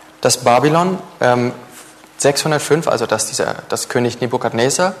Babylon 605, also das König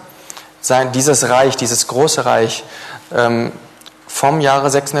Nebukadnezar, dieses Reich, dieses große Reich vom Jahre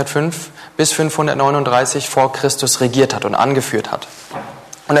 605 bis 539 vor Christus regiert hat und angeführt hat.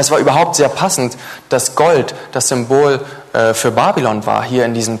 Und es war überhaupt sehr passend, dass Gold das Symbol für Babylon war hier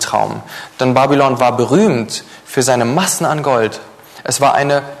in diesem Traum. Denn Babylon war berühmt für seine Massen an Gold. Es war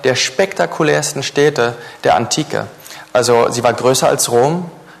eine der spektakulärsten Städte der Antike. Also sie war größer als Rom,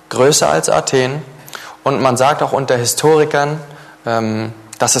 größer als Athen. Und man sagt auch unter Historikern,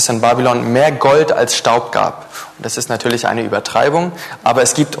 dass es in Babylon mehr Gold als Staub gab. Und das ist natürlich eine Übertreibung, aber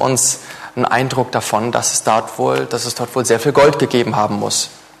es gibt uns einen Eindruck davon, dass es dort wohl sehr viel Gold gegeben haben muss.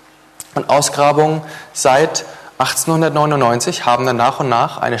 Und Ausgrabungen seit 1899 haben dann nach und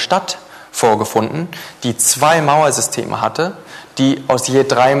nach eine Stadt vorgefunden, die 2 Mauersysteme hatte, die aus je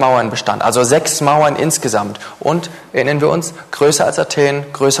 3 Mauern bestand, also 6 Mauern insgesamt. Und erinnern wir uns, größer als Athen,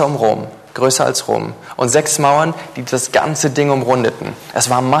 größer als Rom. Und 6 Mauern, die das ganze Ding umrundeten. Es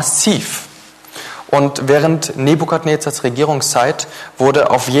war massiv. Und während Nebukadnezars Regierungszeit wurde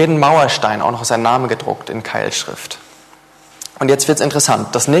auf jeden Mauerstein auch noch sein Name gedruckt in Keilschrift. Und jetzt wird's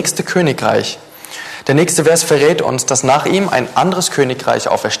interessant. Das nächste Königreich, der nächste Vers verrät uns, dass nach ihm ein anderes Königreich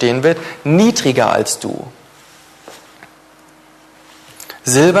auferstehen wird, niedriger als du.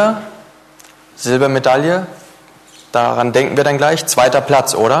 Silbermedaille, daran denken wir dann gleich, 2.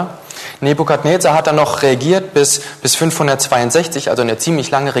 Platz, oder? Nebukadnezar hat dann noch regiert bis 562, also eine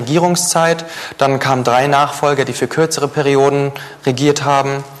ziemlich lange Regierungszeit. Dann kamen 3 Nachfolger, die für kürzere Perioden regiert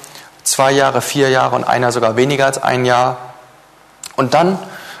haben. 2 Jahre, 4 Jahre und einer sogar weniger als 1 Jahr. Und dann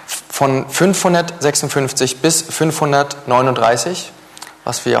von 556 bis 539,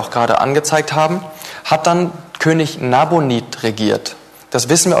 was wir auch gerade angezeigt haben, hat dann König Nabonid regiert. Das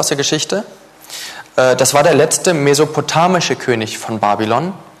wissen wir aus der Geschichte. Das war der letzte mesopotamische König von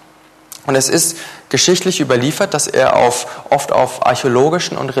Babylon. Und es ist geschichtlich überliefert, dass er oft auf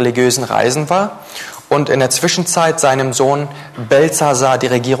archäologischen und religiösen Reisen war und in der Zwischenzeit seinem Sohn Belsassar die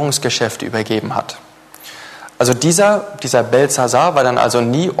Regierungsgeschäfte übergeben hat. Also dieser Belsassar war dann also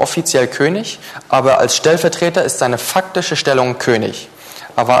nie offiziell König, aber als Stellvertreter ist seine faktische Stellung König.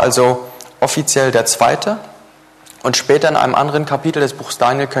 Er war also offiziell der Zweite. Und später in einem anderen Kapitel des Buchs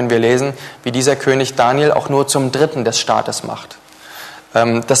Daniel können wir lesen, wie dieser König Daniel auch nur zum Dritten des Staates macht.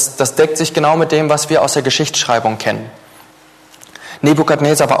 Das deckt sich genau mit dem, was wir aus der Geschichtsschreibung kennen.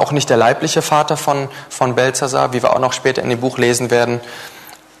 Nebukadnezar war auch nicht der leibliche Vater von Belsassar, wie wir auch noch später in dem Buch lesen werden.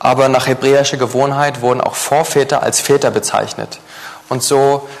 Aber nach hebräischer Gewohnheit wurden auch Vorväter als Väter bezeichnet. Und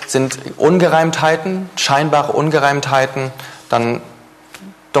so sind Ungereimtheiten, scheinbare Ungereimtheiten, dann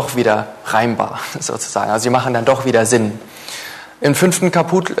doch wieder reimbar, sozusagen. Also sie machen dann doch wieder Sinn. Im 5.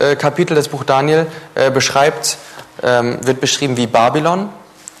 Kapitel des Buch Daniel wird beschrieben, wie Babylon,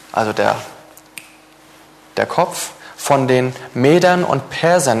 also der Kopf, von den Medern und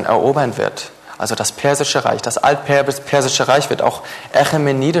Persern erobern wird. Also das persische Reich. Das altpersische Reich wird auch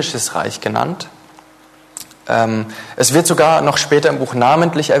Echämenidisches Reich genannt. Es wird sogar noch später im Buch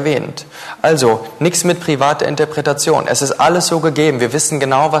namentlich erwähnt. Also nichts mit privater Interpretation. Es ist alles so gegeben. Wir wissen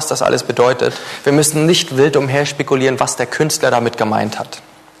genau, was das alles bedeutet. Wir müssen nicht wild umherspekulieren, was der Künstler damit gemeint hat.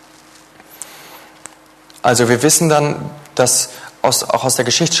 Also wir wissen dann, dass auch aus der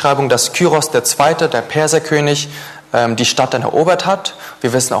Geschichtsschreibung, dass Kyros II., der Perserkönig, die Stadt dann erobert hat.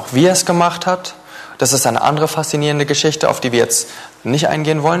 Wir wissen auch, wie er es gemacht hat. Das ist eine andere faszinierende Geschichte, auf die wir jetzt nicht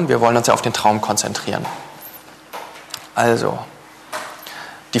eingehen wollen. Wir wollen uns ja auf den Traum konzentrieren. Also,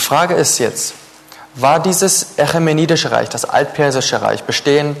 die Frage ist jetzt, war dieses Echämenidische Reich, das altpersische Reich,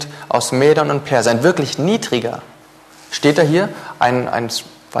 bestehend aus Medern und Persern, wirklich niedriger? Steht da hier, ein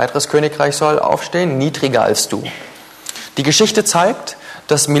weiteres Königreich soll aufstehen, niedriger als du. Die Geschichte zeigt,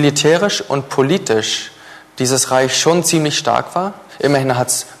 dass militärisch und politisch dieses Reich schon ziemlich stark war. Immerhin hat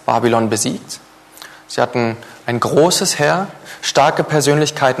es Babylon besiegt. Sie hatten ein großes Heer, starke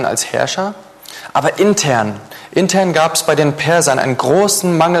Persönlichkeiten als Herrscher. Aber intern gab es bei den Persern einen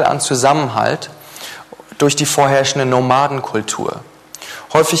großen Mangel an Zusammenhalt durch die vorherrschende Nomadenkultur.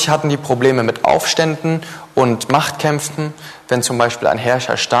 Häufig hatten die Probleme mit Aufständen und Machtkämpfen. Wenn zum Beispiel ein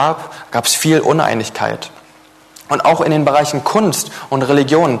Herrscher starb, gab es viel Uneinigkeit. Und auch in den Bereichen Kunst und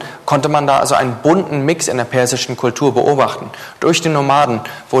Religion konnte man da also einen bunten Mix in der persischen Kultur beobachten. Durch die Nomaden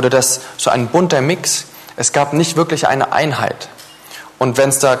wurde das so ein bunter Mix. Es gab nicht wirklich eine Einheit. Und wenn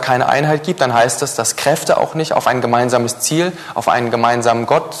es da keine Einheit gibt, dann heißt das, dass Kräfte auch nicht auf ein gemeinsames Ziel, auf einen gemeinsamen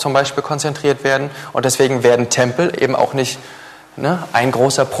Gott zum Beispiel konzentriert werden. Und deswegen werden Tempel eben auch nicht ein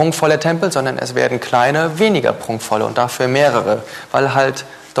großer, prunkvoller Tempel, sondern es werden kleine, weniger prunkvolle und dafür mehrere, weil halt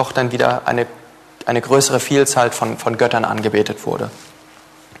doch dann wieder eine größere Vielzahl von Göttern angebetet wurde.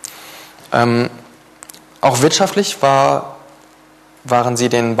 Auch wirtschaftlich waren sie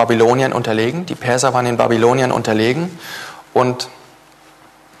den Babyloniern unterlegen. Die Perser waren den Babyloniern unterlegen. Und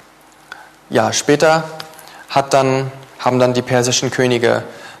ja, später haben dann die persischen Könige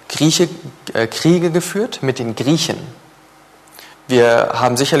Kriege geführt mit den Griechen. Wir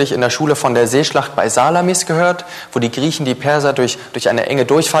haben sicherlich in der Schule von der Seeschlacht bei Salamis gehört, wo die Griechen die Perser durch eine enge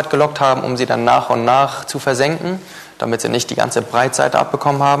Durchfahrt gelockt haben, um sie dann nach und nach zu versenken, damit sie nicht die ganze Breitseite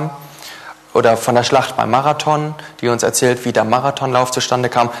abbekommen haben. Oder von der Schlacht beim Marathon, die uns erzählt, wie der Marathonlauf zustande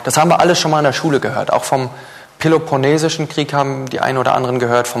kam. Das haben wir alles schon mal in der Schule gehört. Auch vom Peloponnesischen Krieg haben die einen oder anderen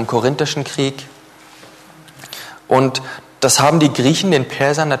gehört, vom Korinthischen Krieg. Und das haben die Griechen den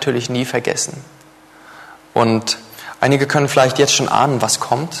Persern natürlich nie vergessen. Und einige können vielleicht jetzt schon ahnen, was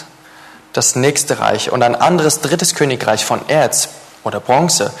kommt. Das nächste Reich und ein anderes drittes Königreich von Erz oder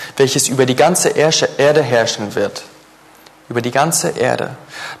Bronze, welches über die ganze Erde herrschen wird. Über die ganze Erde.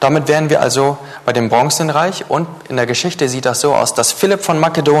 Damit wären wir also bei dem Bronzenreich und in der Geschichte sieht das so aus, dass Philipp von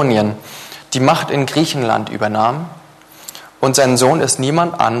Makedonien die Macht in Griechenland übernahm und sein Sohn ist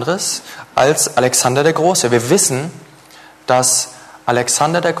niemand anderes als Alexander der Große. Wir wissen, dass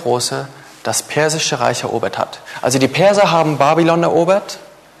Alexander der Große das persische Reich erobert hat. Also die Perser haben Babylon erobert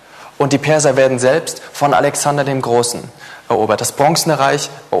und die Perser werden selbst von Alexander dem Großen erobert. Das Bronzene Reich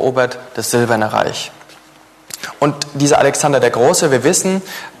erobert das Silberne Reich. Und dieser Alexander der Große, wir wissen,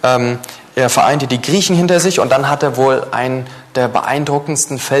 er vereinte die Griechen hinter sich und dann hat er wohl einen der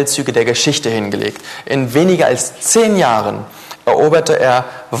beeindruckendsten Feldzüge der Geschichte hingelegt. In weniger als 10 Jahren eroberte er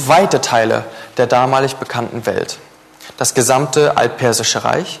weite Teile der damalig bekannten Welt. Das gesamte Altpersische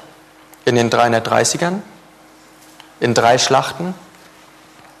Reich in den 330ern, in 3 Schlachten.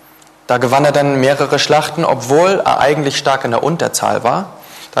 Da gewann er dann mehrere Schlachten, obwohl er eigentlich stark in der Unterzahl war,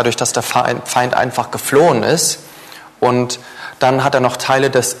 dadurch, dass der Feind einfach geflohen ist. Und dann hat er noch Teile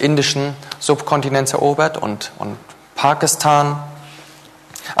des indischen Subkontinents erobert und Pakistan.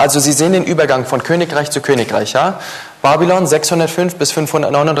 Also Sie sehen den Übergang von Königreich zu Königreich. Ja? Babylon 605 bis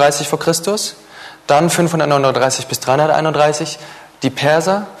 539 vor Christus, dann 539 bis 331 die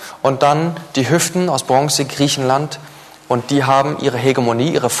Perser und dann die Hüften aus Bronze, Griechenland. Und die haben ihre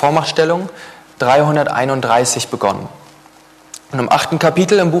Hegemonie, ihre Vormachtstellung 331 begonnen. Und im 8.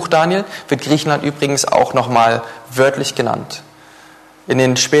 Kapitel im Buch Daniel wird Griechenland übrigens auch nochmal wörtlich genannt. In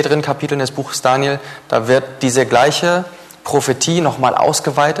den späteren Kapiteln des Buches Daniel, da wird diese gleiche Prophetie nochmal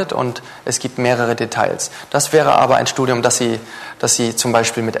ausgeweitet und es gibt mehrere Details. Das wäre aber ein Studium, das Sie zum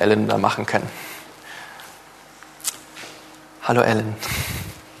Beispiel mit Ellen da machen können. Hallo Ellen.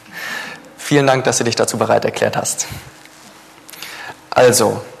 Vielen Dank, dass du dich dazu bereit erklärt hast.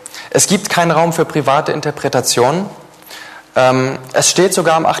 Also, es gibt keinen Raum für private Interpretationen. Es steht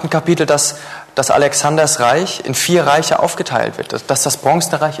sogar im 8. Kapitel, dass Alexanders Reich in 4 Reiche aufgeteilt wird, dass das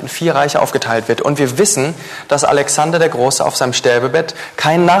Bronzene Reich in 4 Reiche aufgeteilt wird. Und wir wissen, dass Alexander der Große auf seinem Sterbebett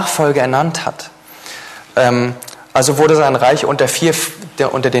keinen Nachfolger ernannt hat. Also wurde sein Reich unter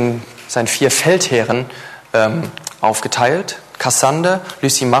seinen 4 Feldherren aufgeteilt. Kassander,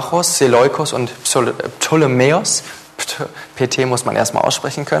 Lysimachos, Seleukos und Ptolemäus. PT muss man erstmal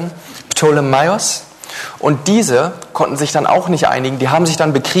aussprechen können. Ptolemäus. Und diese konnten sich dann auch nicht einigen, die haben sich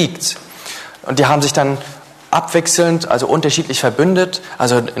dann bekriegt. Und die haben sich dann abwechselnd, also unterschiedlich verbündet,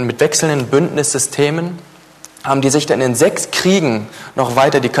 also mit wechselnden Bündnissystemen, haben die sich dann in 6 Kriegen noch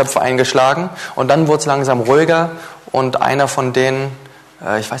weiter die Köpfe eingeschlagen. Und dann wurde es langsam ruhiger und einer von denen,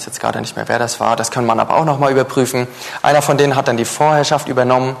 ich weiß jetzt gerade nicht mehr, wer das war, das kann man aber auch nochmal überprüfen, einer von denen hat dann die Vorherrschaft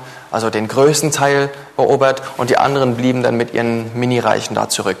übernommen, also den größten Teil erobert und die anderen blieben dann mit ihren Mini-Reichen da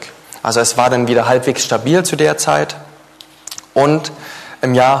zurück. Also es war dann wieder halbwegs stabil zu der Zeit und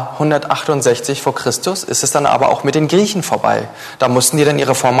im Jahr 168 vor Christus ist es dann aber auch mit den Griechen vorbei. Da mussten die dann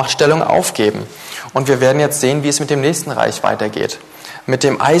ihre Vormachtstellung aufgeben. Und wir werden jetzt sehen, wie es mit dem nächsten Reich weitergeht. Mit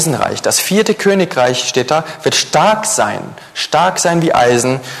dem Eisenreich. Das 4. Königreich, steht da, wird stark sein wie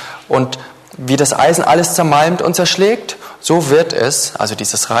Eisen. Und wie das Eisen alles zermalmt und zerschlägt, so wird es, also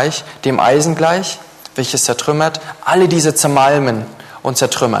dieses Reich, dem Eisen gleich, welches zertrümmert, alle diese zermalmen und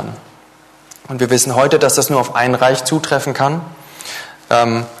zertrümmern. Und wir wissen heute, dass das nur auf ein Reich zutreffen kann.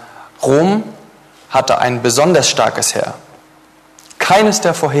 Rom hatte ein besonders starkes Heer. Keines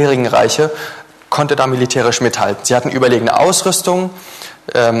der vorherigen Reiche konnte da militärisch mithalten. Sie hatten überlegene Ausrüstung,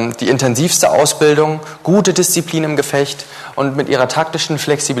 die intensivste Ausbildung, gute Disziplin im Gefecht und mit ihrer taktischen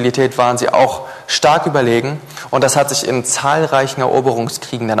Flexibilität waren sie auch stark überlegen und das hat sich in zahlreichen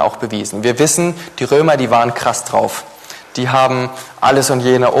Eroberungskriegen dann auch bewiesen. Wir wissen, die Römer, die waren krass drauf. Die haben alles und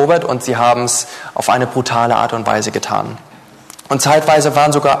jeden erobert und sie haben es auf eine brutale Art und Weise getan. Und zeitweise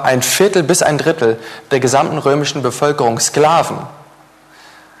waren sogar 1/4 bis 1/3 der gesamten römischen Bevölkerung Sklaven.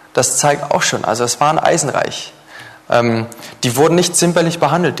 Das zeigt auch schon, also es war ein Eisenreich. Die wurden nicht zimperlich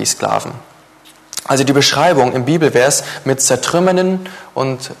behandelt, die Sklaven. Also die Beschreibung im Bibelvers mit zertrümmernden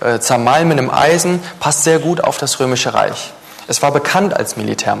und zermalmendem Eisen passt sehr gut auf das Römische Reich. Es war bekannt als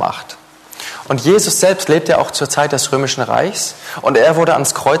Militärmacht. Und Jesus selbst lebte ja auch zur Zeit des Römischen Reichs und er wurde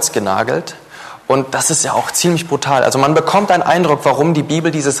ans Kreuz genagelt. Und das ist ja auch ziemlich brutal. Also man bekommt einen Eindruck, warum die Bibel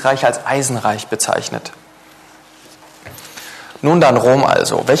dieses Reich als Eisenreich bezeichnet. Nun dann Rom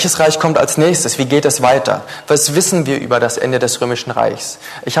also. Welches Reich kommt als nächstes? Wie geht es weiter? Was wissen wir über das Ende des Römischen Reichs?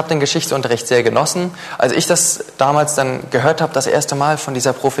 Ich habe den Geschichtsunterricht sehr genossen. Als ich das damals dann gehört habe, das erste Mal von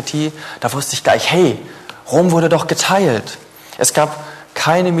dieser Prophetie, da wusste ich gleich, hey, Rom wurde doch geteilt. Es gab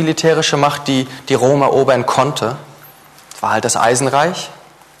keine militärische Macht, die Rom erobern konnte. Es war halt das Eisenreich.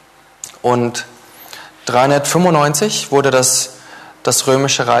 Und 395 wurde das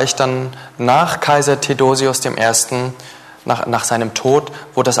Römische Reich dann nach Kaiser Theodosius I., nach seinem Tod,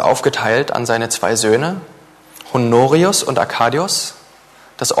 wurde das aufgeteilt an seine 2 Söhne, Honorius und Arcadius.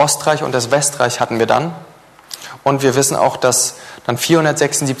 Das Ostreich und das Westreich hatten wir dann. Und wir wissen auch, dass dann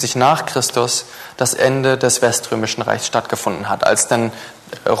 476 nach Christus das Ende des Weströmischen Reichs stattgefunden hat, als dann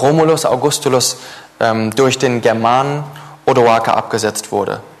Romulus Augustulus durch den Germanen Odoaker abgesetzt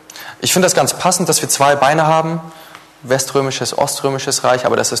wurde. Ich finde das ganz passend, dass wir 2 Beine haben, weströmisches, oströmisches Reich,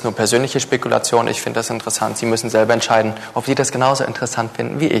 aber das ist nur persönliche Spekulation. Ich finde das interessant. Sie müssen selber entscheiden, ob Sie das genauso interessant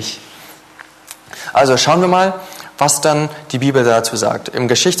finden wie ich. Also schauen wir mal, was dann die Bibel dazu sagt. Im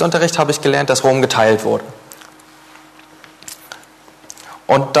Geschichtsunterricht habe ich gelernt, dass Rom geteilt wurde.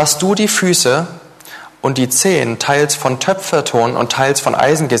 Und dass du die Füße und die Zehen teils von Töpferton und teils von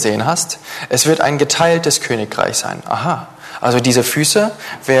Eisen gesehen hast, es wird ein geteiltes Königreich sein. Aha, also diese Füße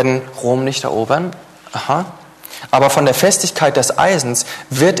werden Rom nicht erobern. Aha, aber von der Festigkeit des Eisens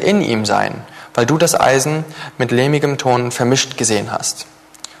wird in ihm sein, weil du das Eisen mit lehmigem Ton vermischt gesehen hast.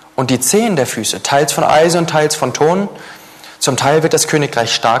 Und die Zehen der Füße, teils von Eisen und teils von Ton, zum Teil wird das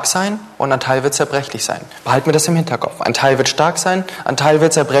Königreich stark sein und ein Teil wird zerbrechlich sein. Behalten wir das im Hinterkopf. Ein Teil wird stark sein, ein Teil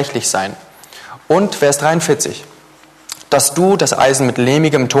wird zerbrechlich sein. Und Vers 43, dass du das Eisen mit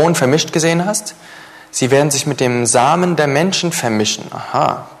lehmigem Ton vermischt gesehen hast, sie werden sich mit dem Samen der Menschen vermischen.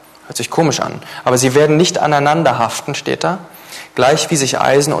 Aha, hört sich komisch an. Aber sie werden nicht aneinander haften, steht da, gleich wie sich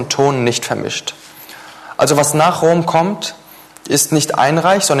Eisen und Ton nicht vermischt. Also was nach Rom kommt, ist nicht ein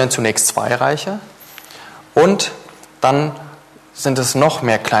Reich, sondern zunächst zwei Reiche. Und dann sind es noch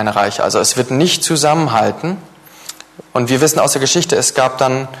mehr kleine Reiche. Also es wird nicht zusammenhalten. Und wir wissen aus der Geschichte, es gab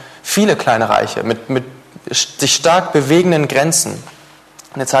dann viele kleine Reiche mit sich stark bewegenden Grenzen.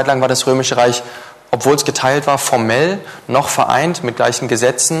 Eine Zeit lang war das Römische Reich, obwohl es geteilt war, formell noch vereint mit gleichen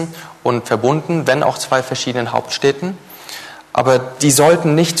Gesetzen und verbunden, wenn auch zwei verschiedenen Hauptstädten. Aber die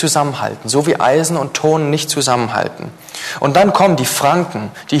sollten nicht zusammenhalten, so wie Eisen und Ton nicht zusammenhalten. Und dann kommen die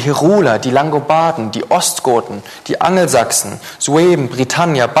Franken, die Heruler, die Langobarden, die Ostgoten, die Angelsachsen, Sueben,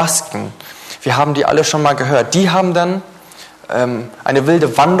 Britannier, Basken. Wir haben die alle schon mal gehört. Die haben dann eine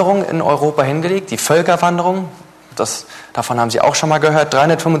wilde Wanderung in Europa hingelegt, die Völkerwanderung. Davon haben Sie auch schon mal gehört.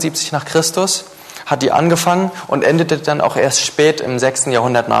 375 nach Christus hat die angefangen und endete dann auch erst spät im 6.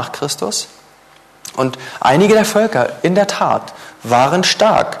 Jahrhundert nach Christus. Und einige der Völker, in der Tat, waren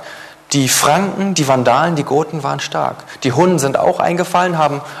stark. Die Franken, die Vandalen, die Goten waren stark. Die Hunnen sind auch eingefallen,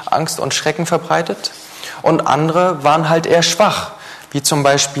 haben Angst und Schrecken verbreitet. Und andere waren halt eher schwach, wie zum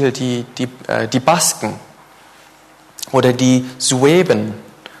Beispiel die Basken oder die Sueben.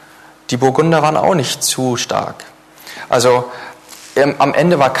 Die Burgunder waren auch nicht zu stark. Also am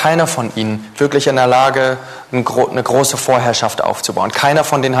Ende war keiner von ihnen wirklich in der Lage, eine große Vorherrschaft aufzubauen. Keiner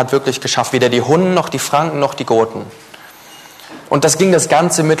von denen hat wirklich geschafft, weder die Hunnen noch die Franken noch die Goten. Und das ging das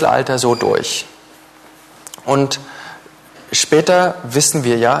ganze Mittelalter so durch. Und später wissen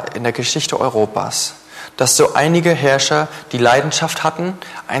wir ja in der Geschichte Europas, dass so einige Herrscher die Leidenschaft hatten,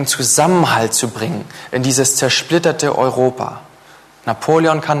 einen Zusammenhalt zu bringen in dieses zersplitterte Europa.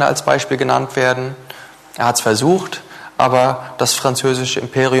 Napoleon kann da als Beispiel genannt werden. Er hat es versucht, aber das französische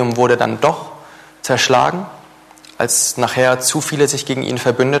Imperium wurde dann doch zerschlagen, als nachher zu viele sich gegen ihn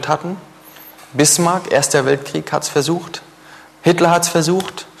verbündet hatten. Bismarck, Erster Weltkrieg, hat es versucht. Hitler hat es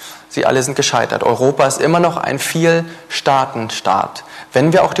versucht. Sie alle sind gescheitert. Europa ist immer noch ein Vielstaatenstaat,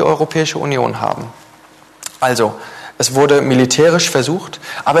 wenn wir auch die Europäische Union haben. Also, es wurde militärisch versucht,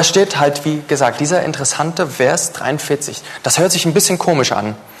 aber es steht halt, wie gesagt, dieser interessante Vers 43. Das hört sich ein bisschen komisch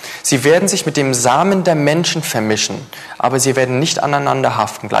an. Sie werden sich mit dem Samen der Menschen vermischen, aber sie werden nicht aneinander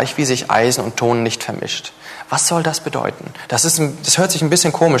haften, gleich wie sich Eisen und Ton nicht vermischt. Was soll das bedeuten? Das hört sich ein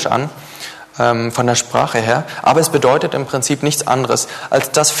bisschen komisch an von der Sprache her, aber es bedeutet im Prinzip nichts anderes, als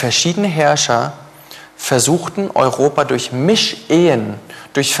dass verschiedene Herrscher versuchten, Europa durch Mischehen,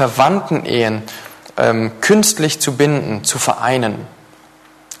 durch Verwandtenehen, künstlich zu binden, zu vereinen.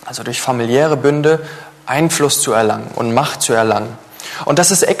 Also durch familiäre Bünde Einfluss zu erlangen und Macht zu erlangen. Und das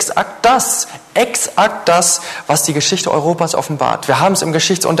ist exakt das, was die Geschichte Europas offenbart. Wir haben es im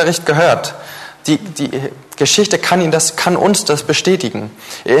Geschichtsunterricht gehört. Die Geschichte kann uns das bestätigen.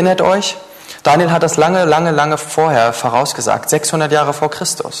 Erinnert euch? Daniel hat das lange vorher vorausgesagt, 600 Jahre vor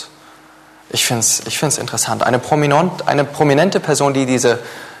Christus. Ich find's interessant. Eine prominente Person, die diese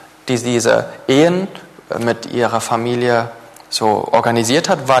Ehen mit ihrer Familie so organisiert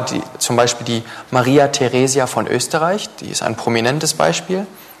hat, war zum Beispiel die Maria Theresia von Österreich. Die ist ein prominentes Beispiel.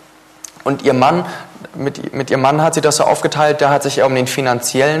 Und mit ihrem Mann hat sie das so aufgeteilt, der hat sich eher um die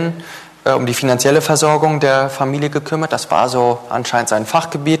finanzielle Versorgung der Familie gekümmert. Das war so anscheinend sein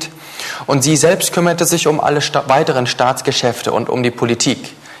Fachgebiet. Und sie selbst kümmerte sich um alle weiteren Staatsgeschäfte und um die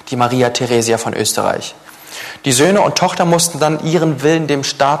Politik, die Maria Theresia von Österreich. Die Söhne und Tochter mussten dann ihren Willen dem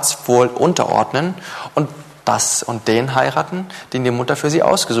Staatswohl unterordnen und den heiraten, den die Mutter für sie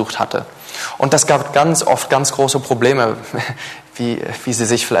ausgesucht hatte. Und das gab ganz oft ganz große Probleme, wie Sie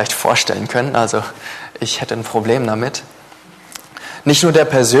sich vielleicht vorstellen können. Also ich hätte ein Problem damit. Nicht nur der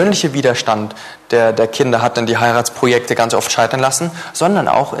persönliche Widerstand der Kinder hat dann die Heiratsprojekte ganz oft scheitern lassen, sondern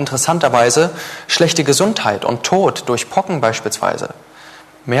auch interessanterweise schlechte Gesundheit und Tod durch Pocken beispielsweise.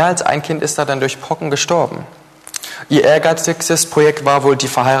 Mehr als ein Kind ist da dann durch Pocken gestorben. Ihr ehrgeizigstes Projekt war wohl die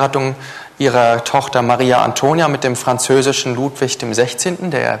Verheiratung ihrer Tochter Maria Antonia mit dem französischen Ludwig XVI.,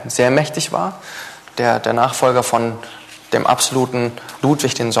 der sehr mächtig war, der Nachfolger von dem absoluten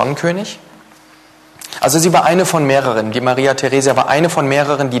Ludwig, den Sonnenkönig. Also sie war eine von mehreren, die Maria Theresia war eine von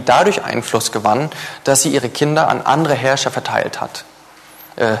mehreren, die dadurch Einfluss gewann, dass sie ihre Kinder an andere Herrscher verheiratet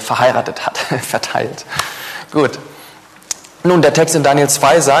hat. Verteilt. Gut. Nun, der Text in Daniel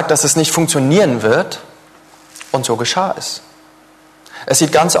 2 sagt, dass es nicht funktionieren wird, und so geschah es. Es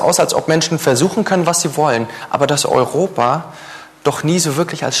sieht ganz so aus, als ob Menschen versuchen können, was sie wollen, aber dass Europa doch nie so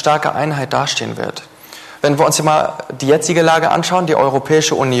wirklich als starke Einheit dastehen wird. Wenn wir uns hier mal die jetzige Lage anschauen, die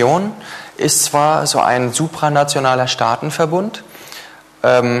Europäische Union ist zwar so ein supranationaler Staatenverbund,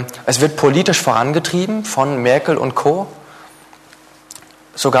 es wird politisch vorangetrieben von Merkel und Co.,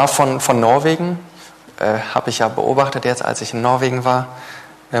 sogar von Norwegen, habe ich ja beobachtet jetzt, als ich in Norwegen war.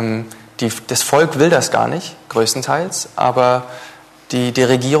 Das Volk will das gar nicht, größtenteils, aber die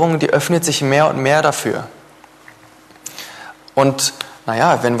Regierung, die öffnet sich mehr und mehr dafür. Und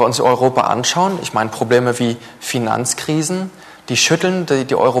naja, wenn wir uns Europa anschauen, ich meine Probleme wie Finanzkrisen, die schütteln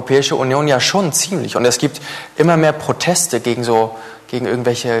die Europäische Union ja schon ziemlich. Und es gibt immer mehr Proteste gegen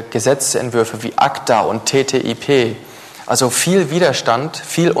irgendwelche Gesetzentwürfe wie ACTA und TTIP. Also viel Widerstand,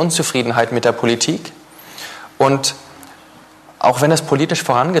 viel Unzufriedenheit mit der Politik. Und auch wenn das politisch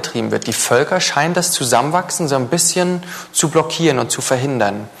vorangetrieben wird, die Völker scheinen das Zusammenwachsen so ein bisschen zu blockieren und zu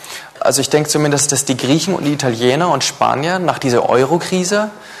verhindern. Also ich denke zumindest, dass die Griechen und die Italiener und Spanier nach dieser Euro-Krise,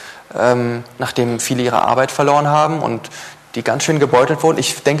 nachdem viele ihre Arbeit verloren haben und die ganz schön gebeutelt wurden,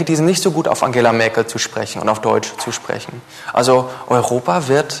 ich denke, die sind nicht so gut auf Angela Merkel zu sprechen und auf Deutsch zu sprechen. Also Europa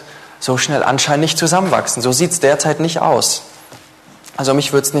wird so schnell anscheinend nicht zusammenwachsen. So sieht es derzeit nicht aus. Also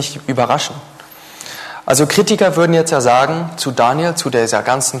mich würde es nicht überraschen. Also Kritiker würden jetzt ja sagen, zu Daniel, zu dieser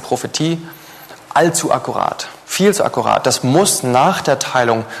ganzen Prophetie, allzu akkurat, viel zu akkurat. Das muss nach der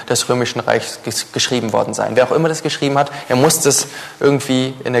Teilung des Römischen Reichs geschrieben worden sein. Wer auch immer das geschrieben hat, er muss das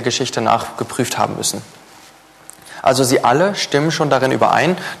irgendwie in der Geschichte nachgeprüft haben müssen. Also sie alle stimmen schon darin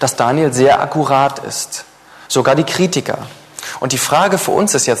überein, dass Daniel sehr akkurat ist. Sogar die Kritiker. Und die Frage für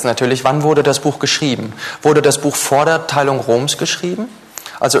uns ist jetzt natürlich, wann wurde das Buch geschrieben? Wurde das Buch vor der Teilung Roms geschrieben?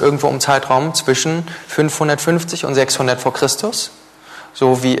 Also irgendwo im Zeitraum zwischen 550 und 600 vor Christus,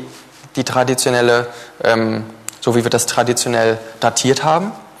 so wie wir das traditionell datiert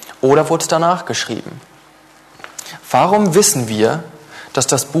haben, oder wurde es danach geschrieben? Warum wissen wir, dass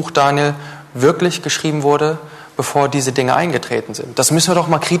das Buch Daniel wirklich geschrieben wurde, bevor diese Dinge eingetreten sind? Das müssen wir doch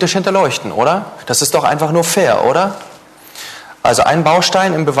mal kritisch hinterleuchten, oder? Das ist doch einfach nur fair, oder? Also ein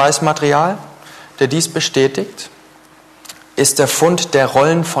Baustein im Beweismaterial, der dies bestätigt, ist der Fund der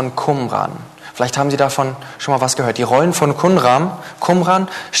Rollen von Qumran. Vielleicht haben Sie davon schon mal was gehört. Die Rollen von Qumran,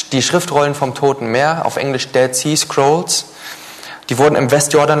 die Schriftrollen vom Toten Meer, auf Englisch Dead Sea Scrolls, die wurden im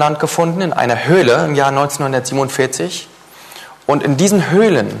Westjordanland gefunden, in einer Höhle im Jahr 1947. Und in diesen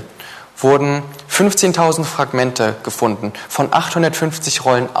Höhlen wurden 15.000 Fragmente gefunden von 850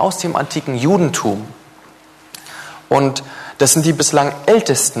 Rollen aus dem antiken Judentum. Und das sind die bislang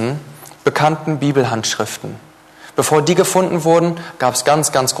ältesten bekannten Bibelhandschriften. Bevor die gefunden wurden, gab es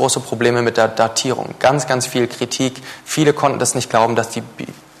ganz, ganz große Probleme mit der Datierung. Ganz, ganz viel Kritik. Viele konnten das nicht glauben, dass die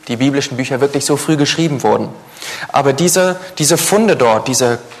biblischen Bücher wirklich so früh geschrieben wurden. Aber diese Funde dort,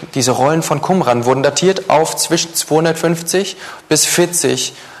 diese Rollen von Qumran, wurden datiert auf zwischen 250 bis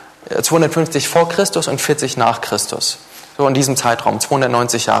 250 vor Christus und 40 nach Christus. So in diesem Zeitraum,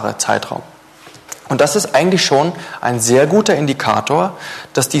 290 Jahre Zeitraum. Und das ist eigentlich schon ein sehr guter Indikator,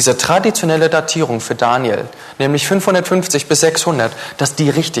 dass diese traditionelle Datierung für Daniel, nämlich 550 bis 600, dass die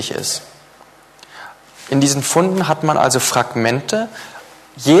richtig ist. In diesen Funden hat man also Fragmente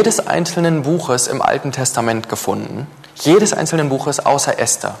jedes einzelnen Buches im Alten Testament gefunden. Jedes einzelnen Buches außer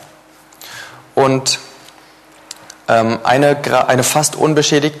Esther. Und eine fast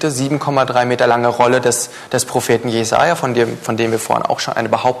unbeschädigte, 7,3 Meter lange Rolle des Propheten Jesaja, von dem wir vorhin auch schon eine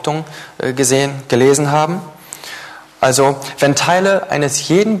Behauptung gelesen haben. Also, wenn Teile eines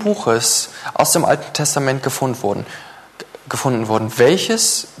jeden Buches aus dem Alten Testament gefunden wurden,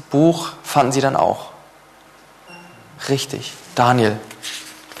 welches Buch fanden Sie dann auch? Richtig, Daniel.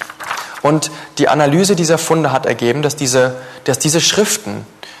 Und die Analyse dieser Funde hat ergeben, dass diese Schriften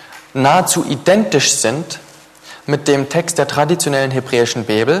nahezu identisch sind mit dem Text der traditionellen hebräischen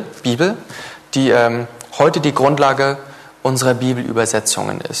Bibel, die heute die Grundlage unserer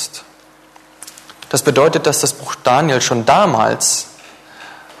Bibelübersetzungen ist. Das bedeutet, dass das Buch Daniel schon damals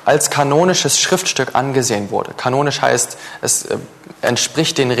als kanonisches Schriftstück angesehen wurde. Kanonisch heißt, es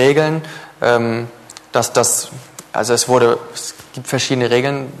entspricht den Regeln, es gibt verschiedene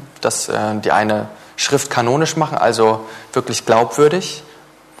Regeln, dass die eine Schrift kanonisch machen, also wirklich glaubwürdig.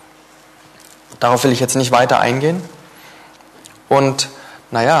 Darauf will ich jetzt nicht weiter eingehen. Und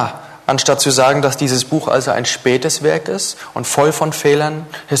anstatt zu sagen, dass dieses Buch also ein spätes Werk ist und voll von Fehlern,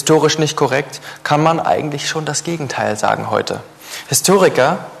 historisch nicht korrekt, kann man eigentlich schon das Gegenteil sagen heute.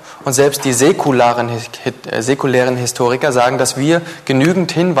 Historiker und selbst die säkulären Historiker sagen, dass wir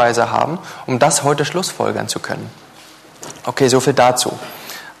genügend Hinweise haben, um das heute schlussfolgern zu können. Okay, so viel dazu.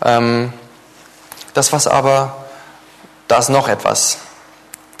 Da ist noch etwas.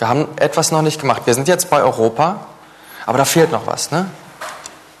 Wir haben etwas noch nicht gemacht. Wir sind jetzt bei Europa, aber da fehlt noch was, ne?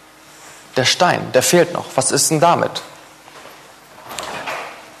 Der Stein, der fehlt noch. Was ist denn damit?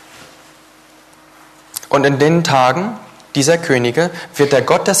 Und in den Tagen dieser Könige wird der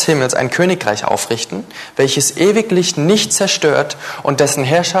Gott des Himmels ein Königreich aufrichten, welches ewiglich nicht zerstört und dessen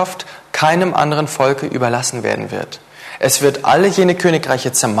Herrschaft keinem anderen Volke überlassen werden wird. Es wird alle jene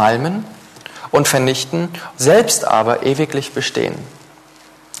Königreiche zermalmen und vernichten, selbst aber ewiglich bestehen.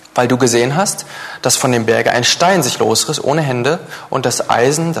 Weil du gesehen hast, dass von dem Berge ein Stein sich losriss ohne Hände und das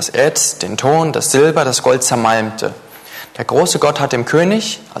Eisen, das Erz, den Ton, das Silber, das Gold zermalmte. Der große Gott hat dem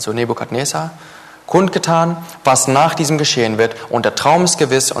König, also Nebukadnezar, kundgetan, was nach diesem geschehen wird, und der Traum ist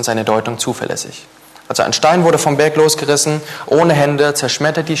gewiss und seine Deutung zuverlässig. Also ein Stein wurde vom Berg losgerissen, ohne Hände,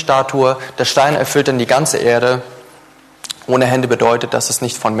 zerschmettert die Statue, der Stein erfüllt dann die ganze Erde. Ohne Hände bedeutet, dass es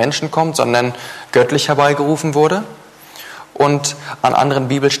nicht von Menschen kommt, sondern göttlich herbeigerufen wurde. Und an anderen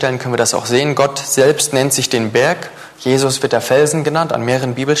Bibelstellen können wir das auch sehen. Gott selbst nennt sich den Berg. Jesus wird der Felsen genannt an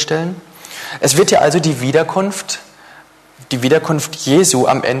mehreren Bibelstellen. Es wird hier also die Wiederkunft Jesu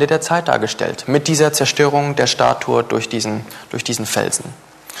am Ende der Zeit dargestellt. Mit dieser Zerstörung der Statue durch diesen Felsen.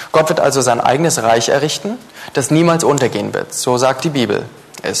 Gott wird also sein eigenes Reich errichten, das niemals untergehen wird. So sagt die Bibel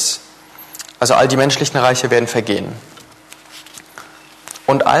es. Also all die menschlichen Reiche werden vergehen.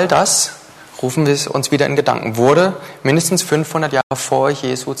 Und all das, rufen wir es uns wieder in Gedanken, wurde mindestens 500 Jahre vor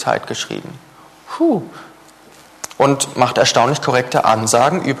Jesu Zeit geschrieben. Und macht erstaunlich korrekte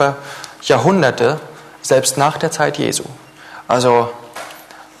Ansagen über Jahrhunderte, selbst nach der Zeit Jesu. Also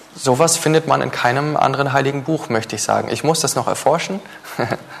sowas findet man in keinem anderen heiligen Buch, möchte ich sagen. Ich muss das noch erforschen,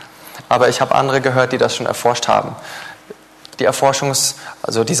 aber ich habe andere gehört, die das schon erforscht haben.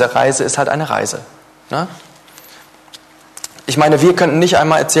 Diese Reise ist halt eine Reise. Ne? Ich meine, wir könnten nicht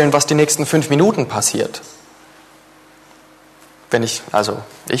einmal erzählen, was die nächsten 5 Minuten passiert. Ich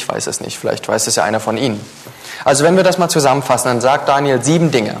weiß es nicht, vielleicht weiß es ja einer von Ihnen. Also wenn wir das mal zusammenfassen, dann sagt Daniel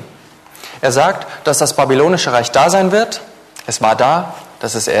 7 Dinge. Er sagt, dass das babylonische Reich da sein wird. Es war da,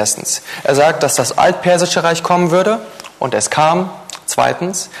 das ist erstens. Er sagt, dass das altpersische Reich kommen würde und es kam.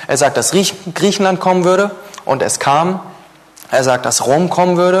 Zweitens. Er sagt, dass Griechenland kommen würde und es kam. Er sagt, dass Rom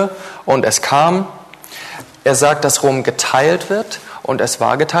kommen würde und es kam. Er sagt, dass Rom geteilt wird und es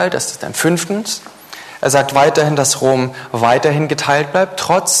war geteilt, das ist dann 5. Er sagt weiterhin, dass Rom weiterhin geteilt bleibt,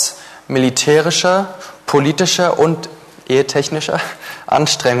 trotz militärischer, politischer und ehetechnischer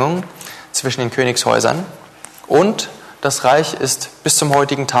Anstrengungen zwischen den Königshäusern. Und das Reich ist bis zum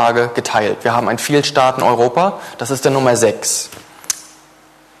heutigen Tage geteilt. Wir haben ein Vielstaaten-Europa, das ist der Nummer 6.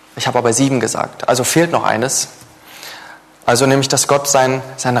 Ich habe aber 7 gesagt, also fehlt noch eines. Also nämlich, dass Gott sein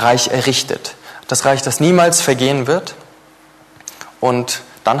Reich errichtet. Das Reich, das niemals vergehen wird. Und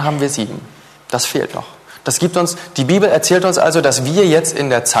dann haben wir 7. Das fehlt noch. Die Bibel erzählt uns also, dass wir jetzt in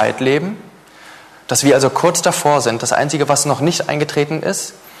der Zeit leben, dass wir also kurz davor sind. Das Einzige, was noch nicht eingetreten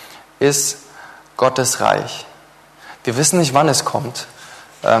ist, ist Gottes Reich. Wir wissen nicht, wann es kommt.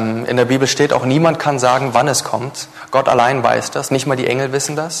 In der Bibel steht auch, niemand kann sagen, wann es kommt. Gott allein weiß das, nicht mal die Engel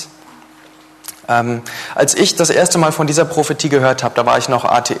wissen das. Als ich das erste Mal von dieser Prophetie gehört habe, da war ich noch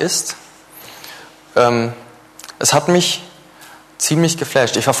Atheist. Es hat mich ziemlich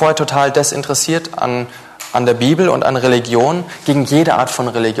geflasht. Ich war vorher total desinteressiert an der Bibel und an Religion, gegen jede Art von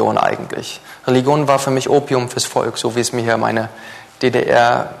Religion eigentlich. Religion war für mich Opium fürs Volk, so wie es mir hier meine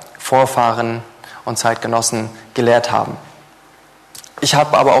DDR-Vorfahren und Zeitgenossen gelehrt haben. Ich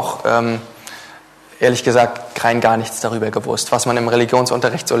habe aber auch, ehrlich gesagt, rein gar nichts darüber gewusst, was man im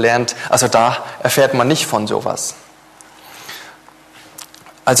Religionsunterricht so lernt. Also da erfährt man nicht von sowas.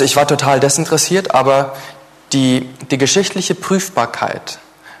 Also ich war total desinteressiert, aber die geschichtliche Prüfbarkeit,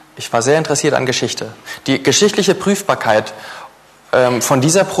 ich war sehr interessiert an Geschichte, die geschichtliche Prüfbarkeit von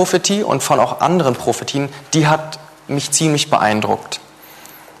dieser Prophetie und von auch anderen Prophetien, die hat mich ziemlich beeindruckt.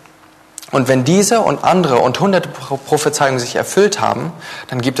 Und wenn diese und andere und hunderte Prophezeiungen sich erfüllt haben,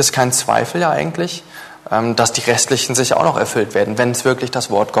 dann gibt es keinen Zweifel ja eigentlich, dass die restlichen sich auch noch erfüllt werden, wenn es wirklich das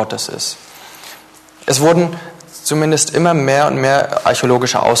Wort Gottes ist. Es wurden zumindest immer mehr und mehr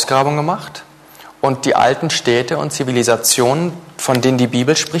archäologische Ausgrabungen gemacht und die alten Städte und Zivilisationen, von denen die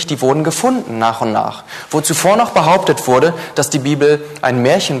Bibel spricht, die wurden gefunden nach und nach. Wo zuvor noch behauptet wurde, dass die Bibel ein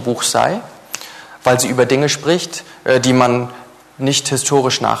Märchenbuch sei, weil sie über Dinge spricht, die man nicht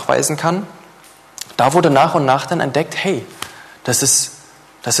historisch nachweisen kann, da wurde nach und nach dann entdeckt, hey, das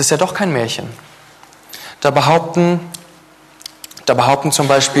ist ja doch kein Märchen. Da behaupten zum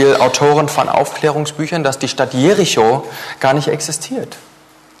Beispiel Autoren von Aufklärungsbüchern, dass die Stadt Jericho gar nicht existiert.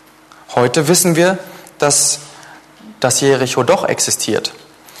 Heute wissen wir, dass Jericho doch existiert.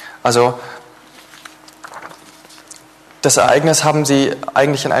 Also das Ereignis haben sie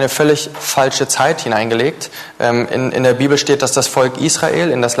eigentlich in eine völlig falsche Zeit hineingelegt. In der Bibel steht, dass das Volk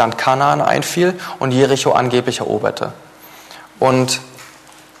Israel in das Land Kanaan einfiel und Jericho angeblich eroberte. Und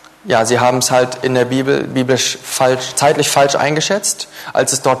ja, sie haben es halt in der Bibel biblisch zeitlich falsch eingeschätzt,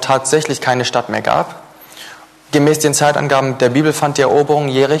 als es dort tatsächlich keine Stadt mehr gab. Gemäß den Zeitangaben der Bibel fand die Eroberung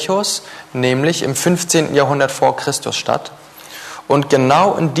Jerichos nämlich im 15. Jahrhundert vor Christus statt. Und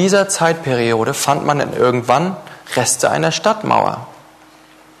genau in dieser Zeitperiode fand man dann irgendwann Reste einer Stadtmauer,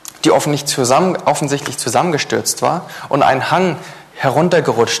 die offensichtlich zusammengestürzt war und ein Hang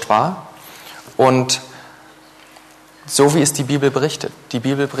heruntergerutscht war. Und so wie es die Bibel berichtet. Die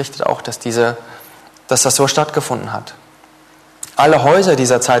Bibel berichtet auch, dass das so stattgefunden hat. Alle Häuser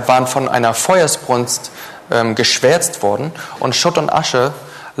dieser Zeit waren von einer Feuersbrunst geschwärzt worden und Schutt und Asche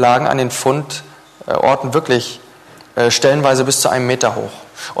lagen an den Fundorten wirklich stellenweise bis zu 1 Meter hoch.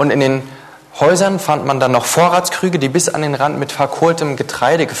 Und in den Häusern fand man dann noch Vorratskrüge, die bis an den Rand mit verkohltem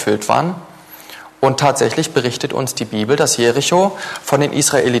Getreide gefüllt waren. Und tatsächlich berichtet uns die Bibel, dass Jericho von den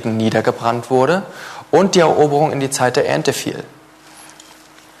Israeliten niedergebrannt wurde und die Eroberung in die Zeit der Ernte fiel.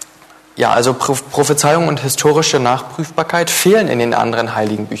 Ja, also Prophezeiung und historische Nachprüfbarkeit fehlen in den anderen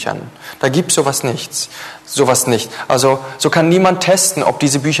heiligen Büchern. Da gibt es sowas nicht. Also so kann niemand testen, ob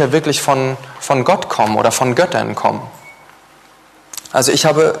diese Bücher wirklich von Gott kommen oder von Göttern kommen. Also ich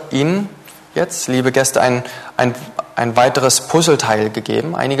habe Ihnen jetzt, liebe Gäste, ein weiteres Puzzleteil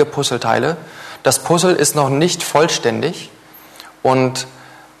gegeben, einige Puzzleteile. Das Puzzle ist noch nicht vollständig und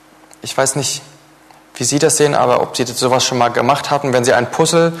ich weiß nicht, wie Sie das sehen, aber ob Sie sowas schon mal gemacht hatten, wenn Sie ein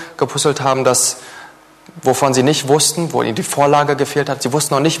Puzzle gepuzzelt haben, wovon Sie nicht wussten, wo Ihnen die Vorlage gefehlt hat, Sie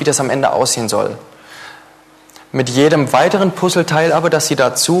wussten noch nicht, wie das am Ende aussehen soll. Mit jedem weiteren Puzzleteil aber, das Sie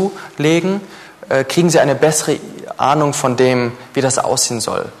dazu legen, kriegen Sie eine bessere Ahnung von dem, wie das aussehen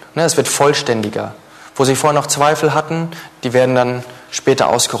soll. Es wird vollständiger. Wo Sie vorher noch Zweifel hatten, die werden dann später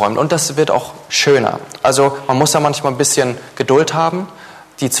ausgeräumt. Und das wird auch schöner. Also man muss da manchmal ein bisschen Geduld haben,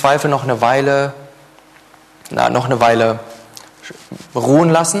 die Zweifel noch eine Weile ruhen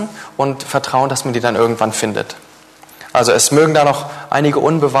lassen und vertrauen, dass man die dann irgendwann findet. Also es mögen da noch einige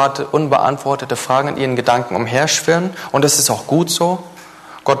unbeantwortete Fragen in Ihren Gedanken umherschwirren und es ist auch gut so.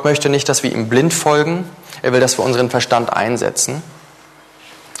 Gott möchte nicht, dass wir ihm blind folgen. Er will, dass wir unseren Verstand einsetzen.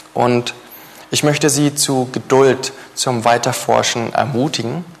 Und ich möchte Sie zu Geduld, zum Weiterforschen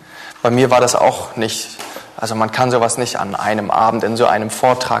ermutigen. Bei mir war das auch nicht, also man kann sowas nicht an einem Abend in so einem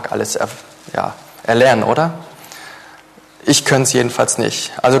Vortrag alles erlernen, oder? Ich könnte es jedenfalls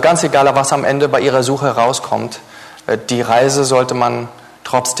nicht. Also ganz egal, was am Ende bei Ihrer Suche rauskommt, die Reise sollte man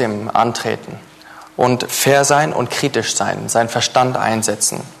trotzdem antreten und fair sein und kritisch sein, seinen Verstand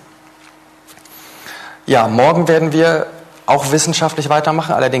einsetzen. Ja, morgen werden wir auch wissenschaftlich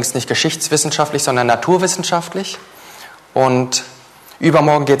weitermachen, allerdings nicht geschichtswissenschaftlich, sondern naturwissenschaftlich. Und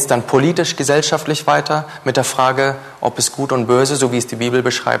übermorgen geht es dann politisch, gesellschaftlich weiter mit der Frage, ob es Gut und Böse, so wie es die Bibel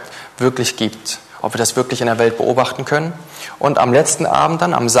beschreibt, wirklich gibt. Ob wir das wirklich in der Welt beobachten können. Und am letzten Abend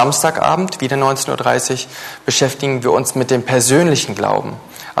dann, am Samstagabend, wieder 19:30 Uhr, beschäftigen wir uns mit dem persönlichen Glauben.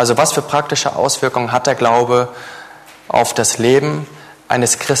 Also was für praktische Auswirkungen hat der Glaube auf das Leben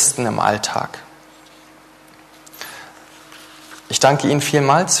eines Christen im Alltag? Ich danke Ihnen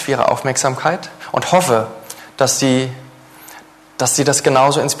vielmals für Ihre Aufmerksamkeit und hoffe, dass Sie das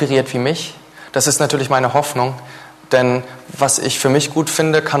genauso inspiriert wie mich. Das ist natürlich meine Hoffnung, denn was ich für mich gut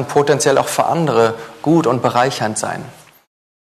finde, kann potenziell auch für andere gut und bereichernd sein.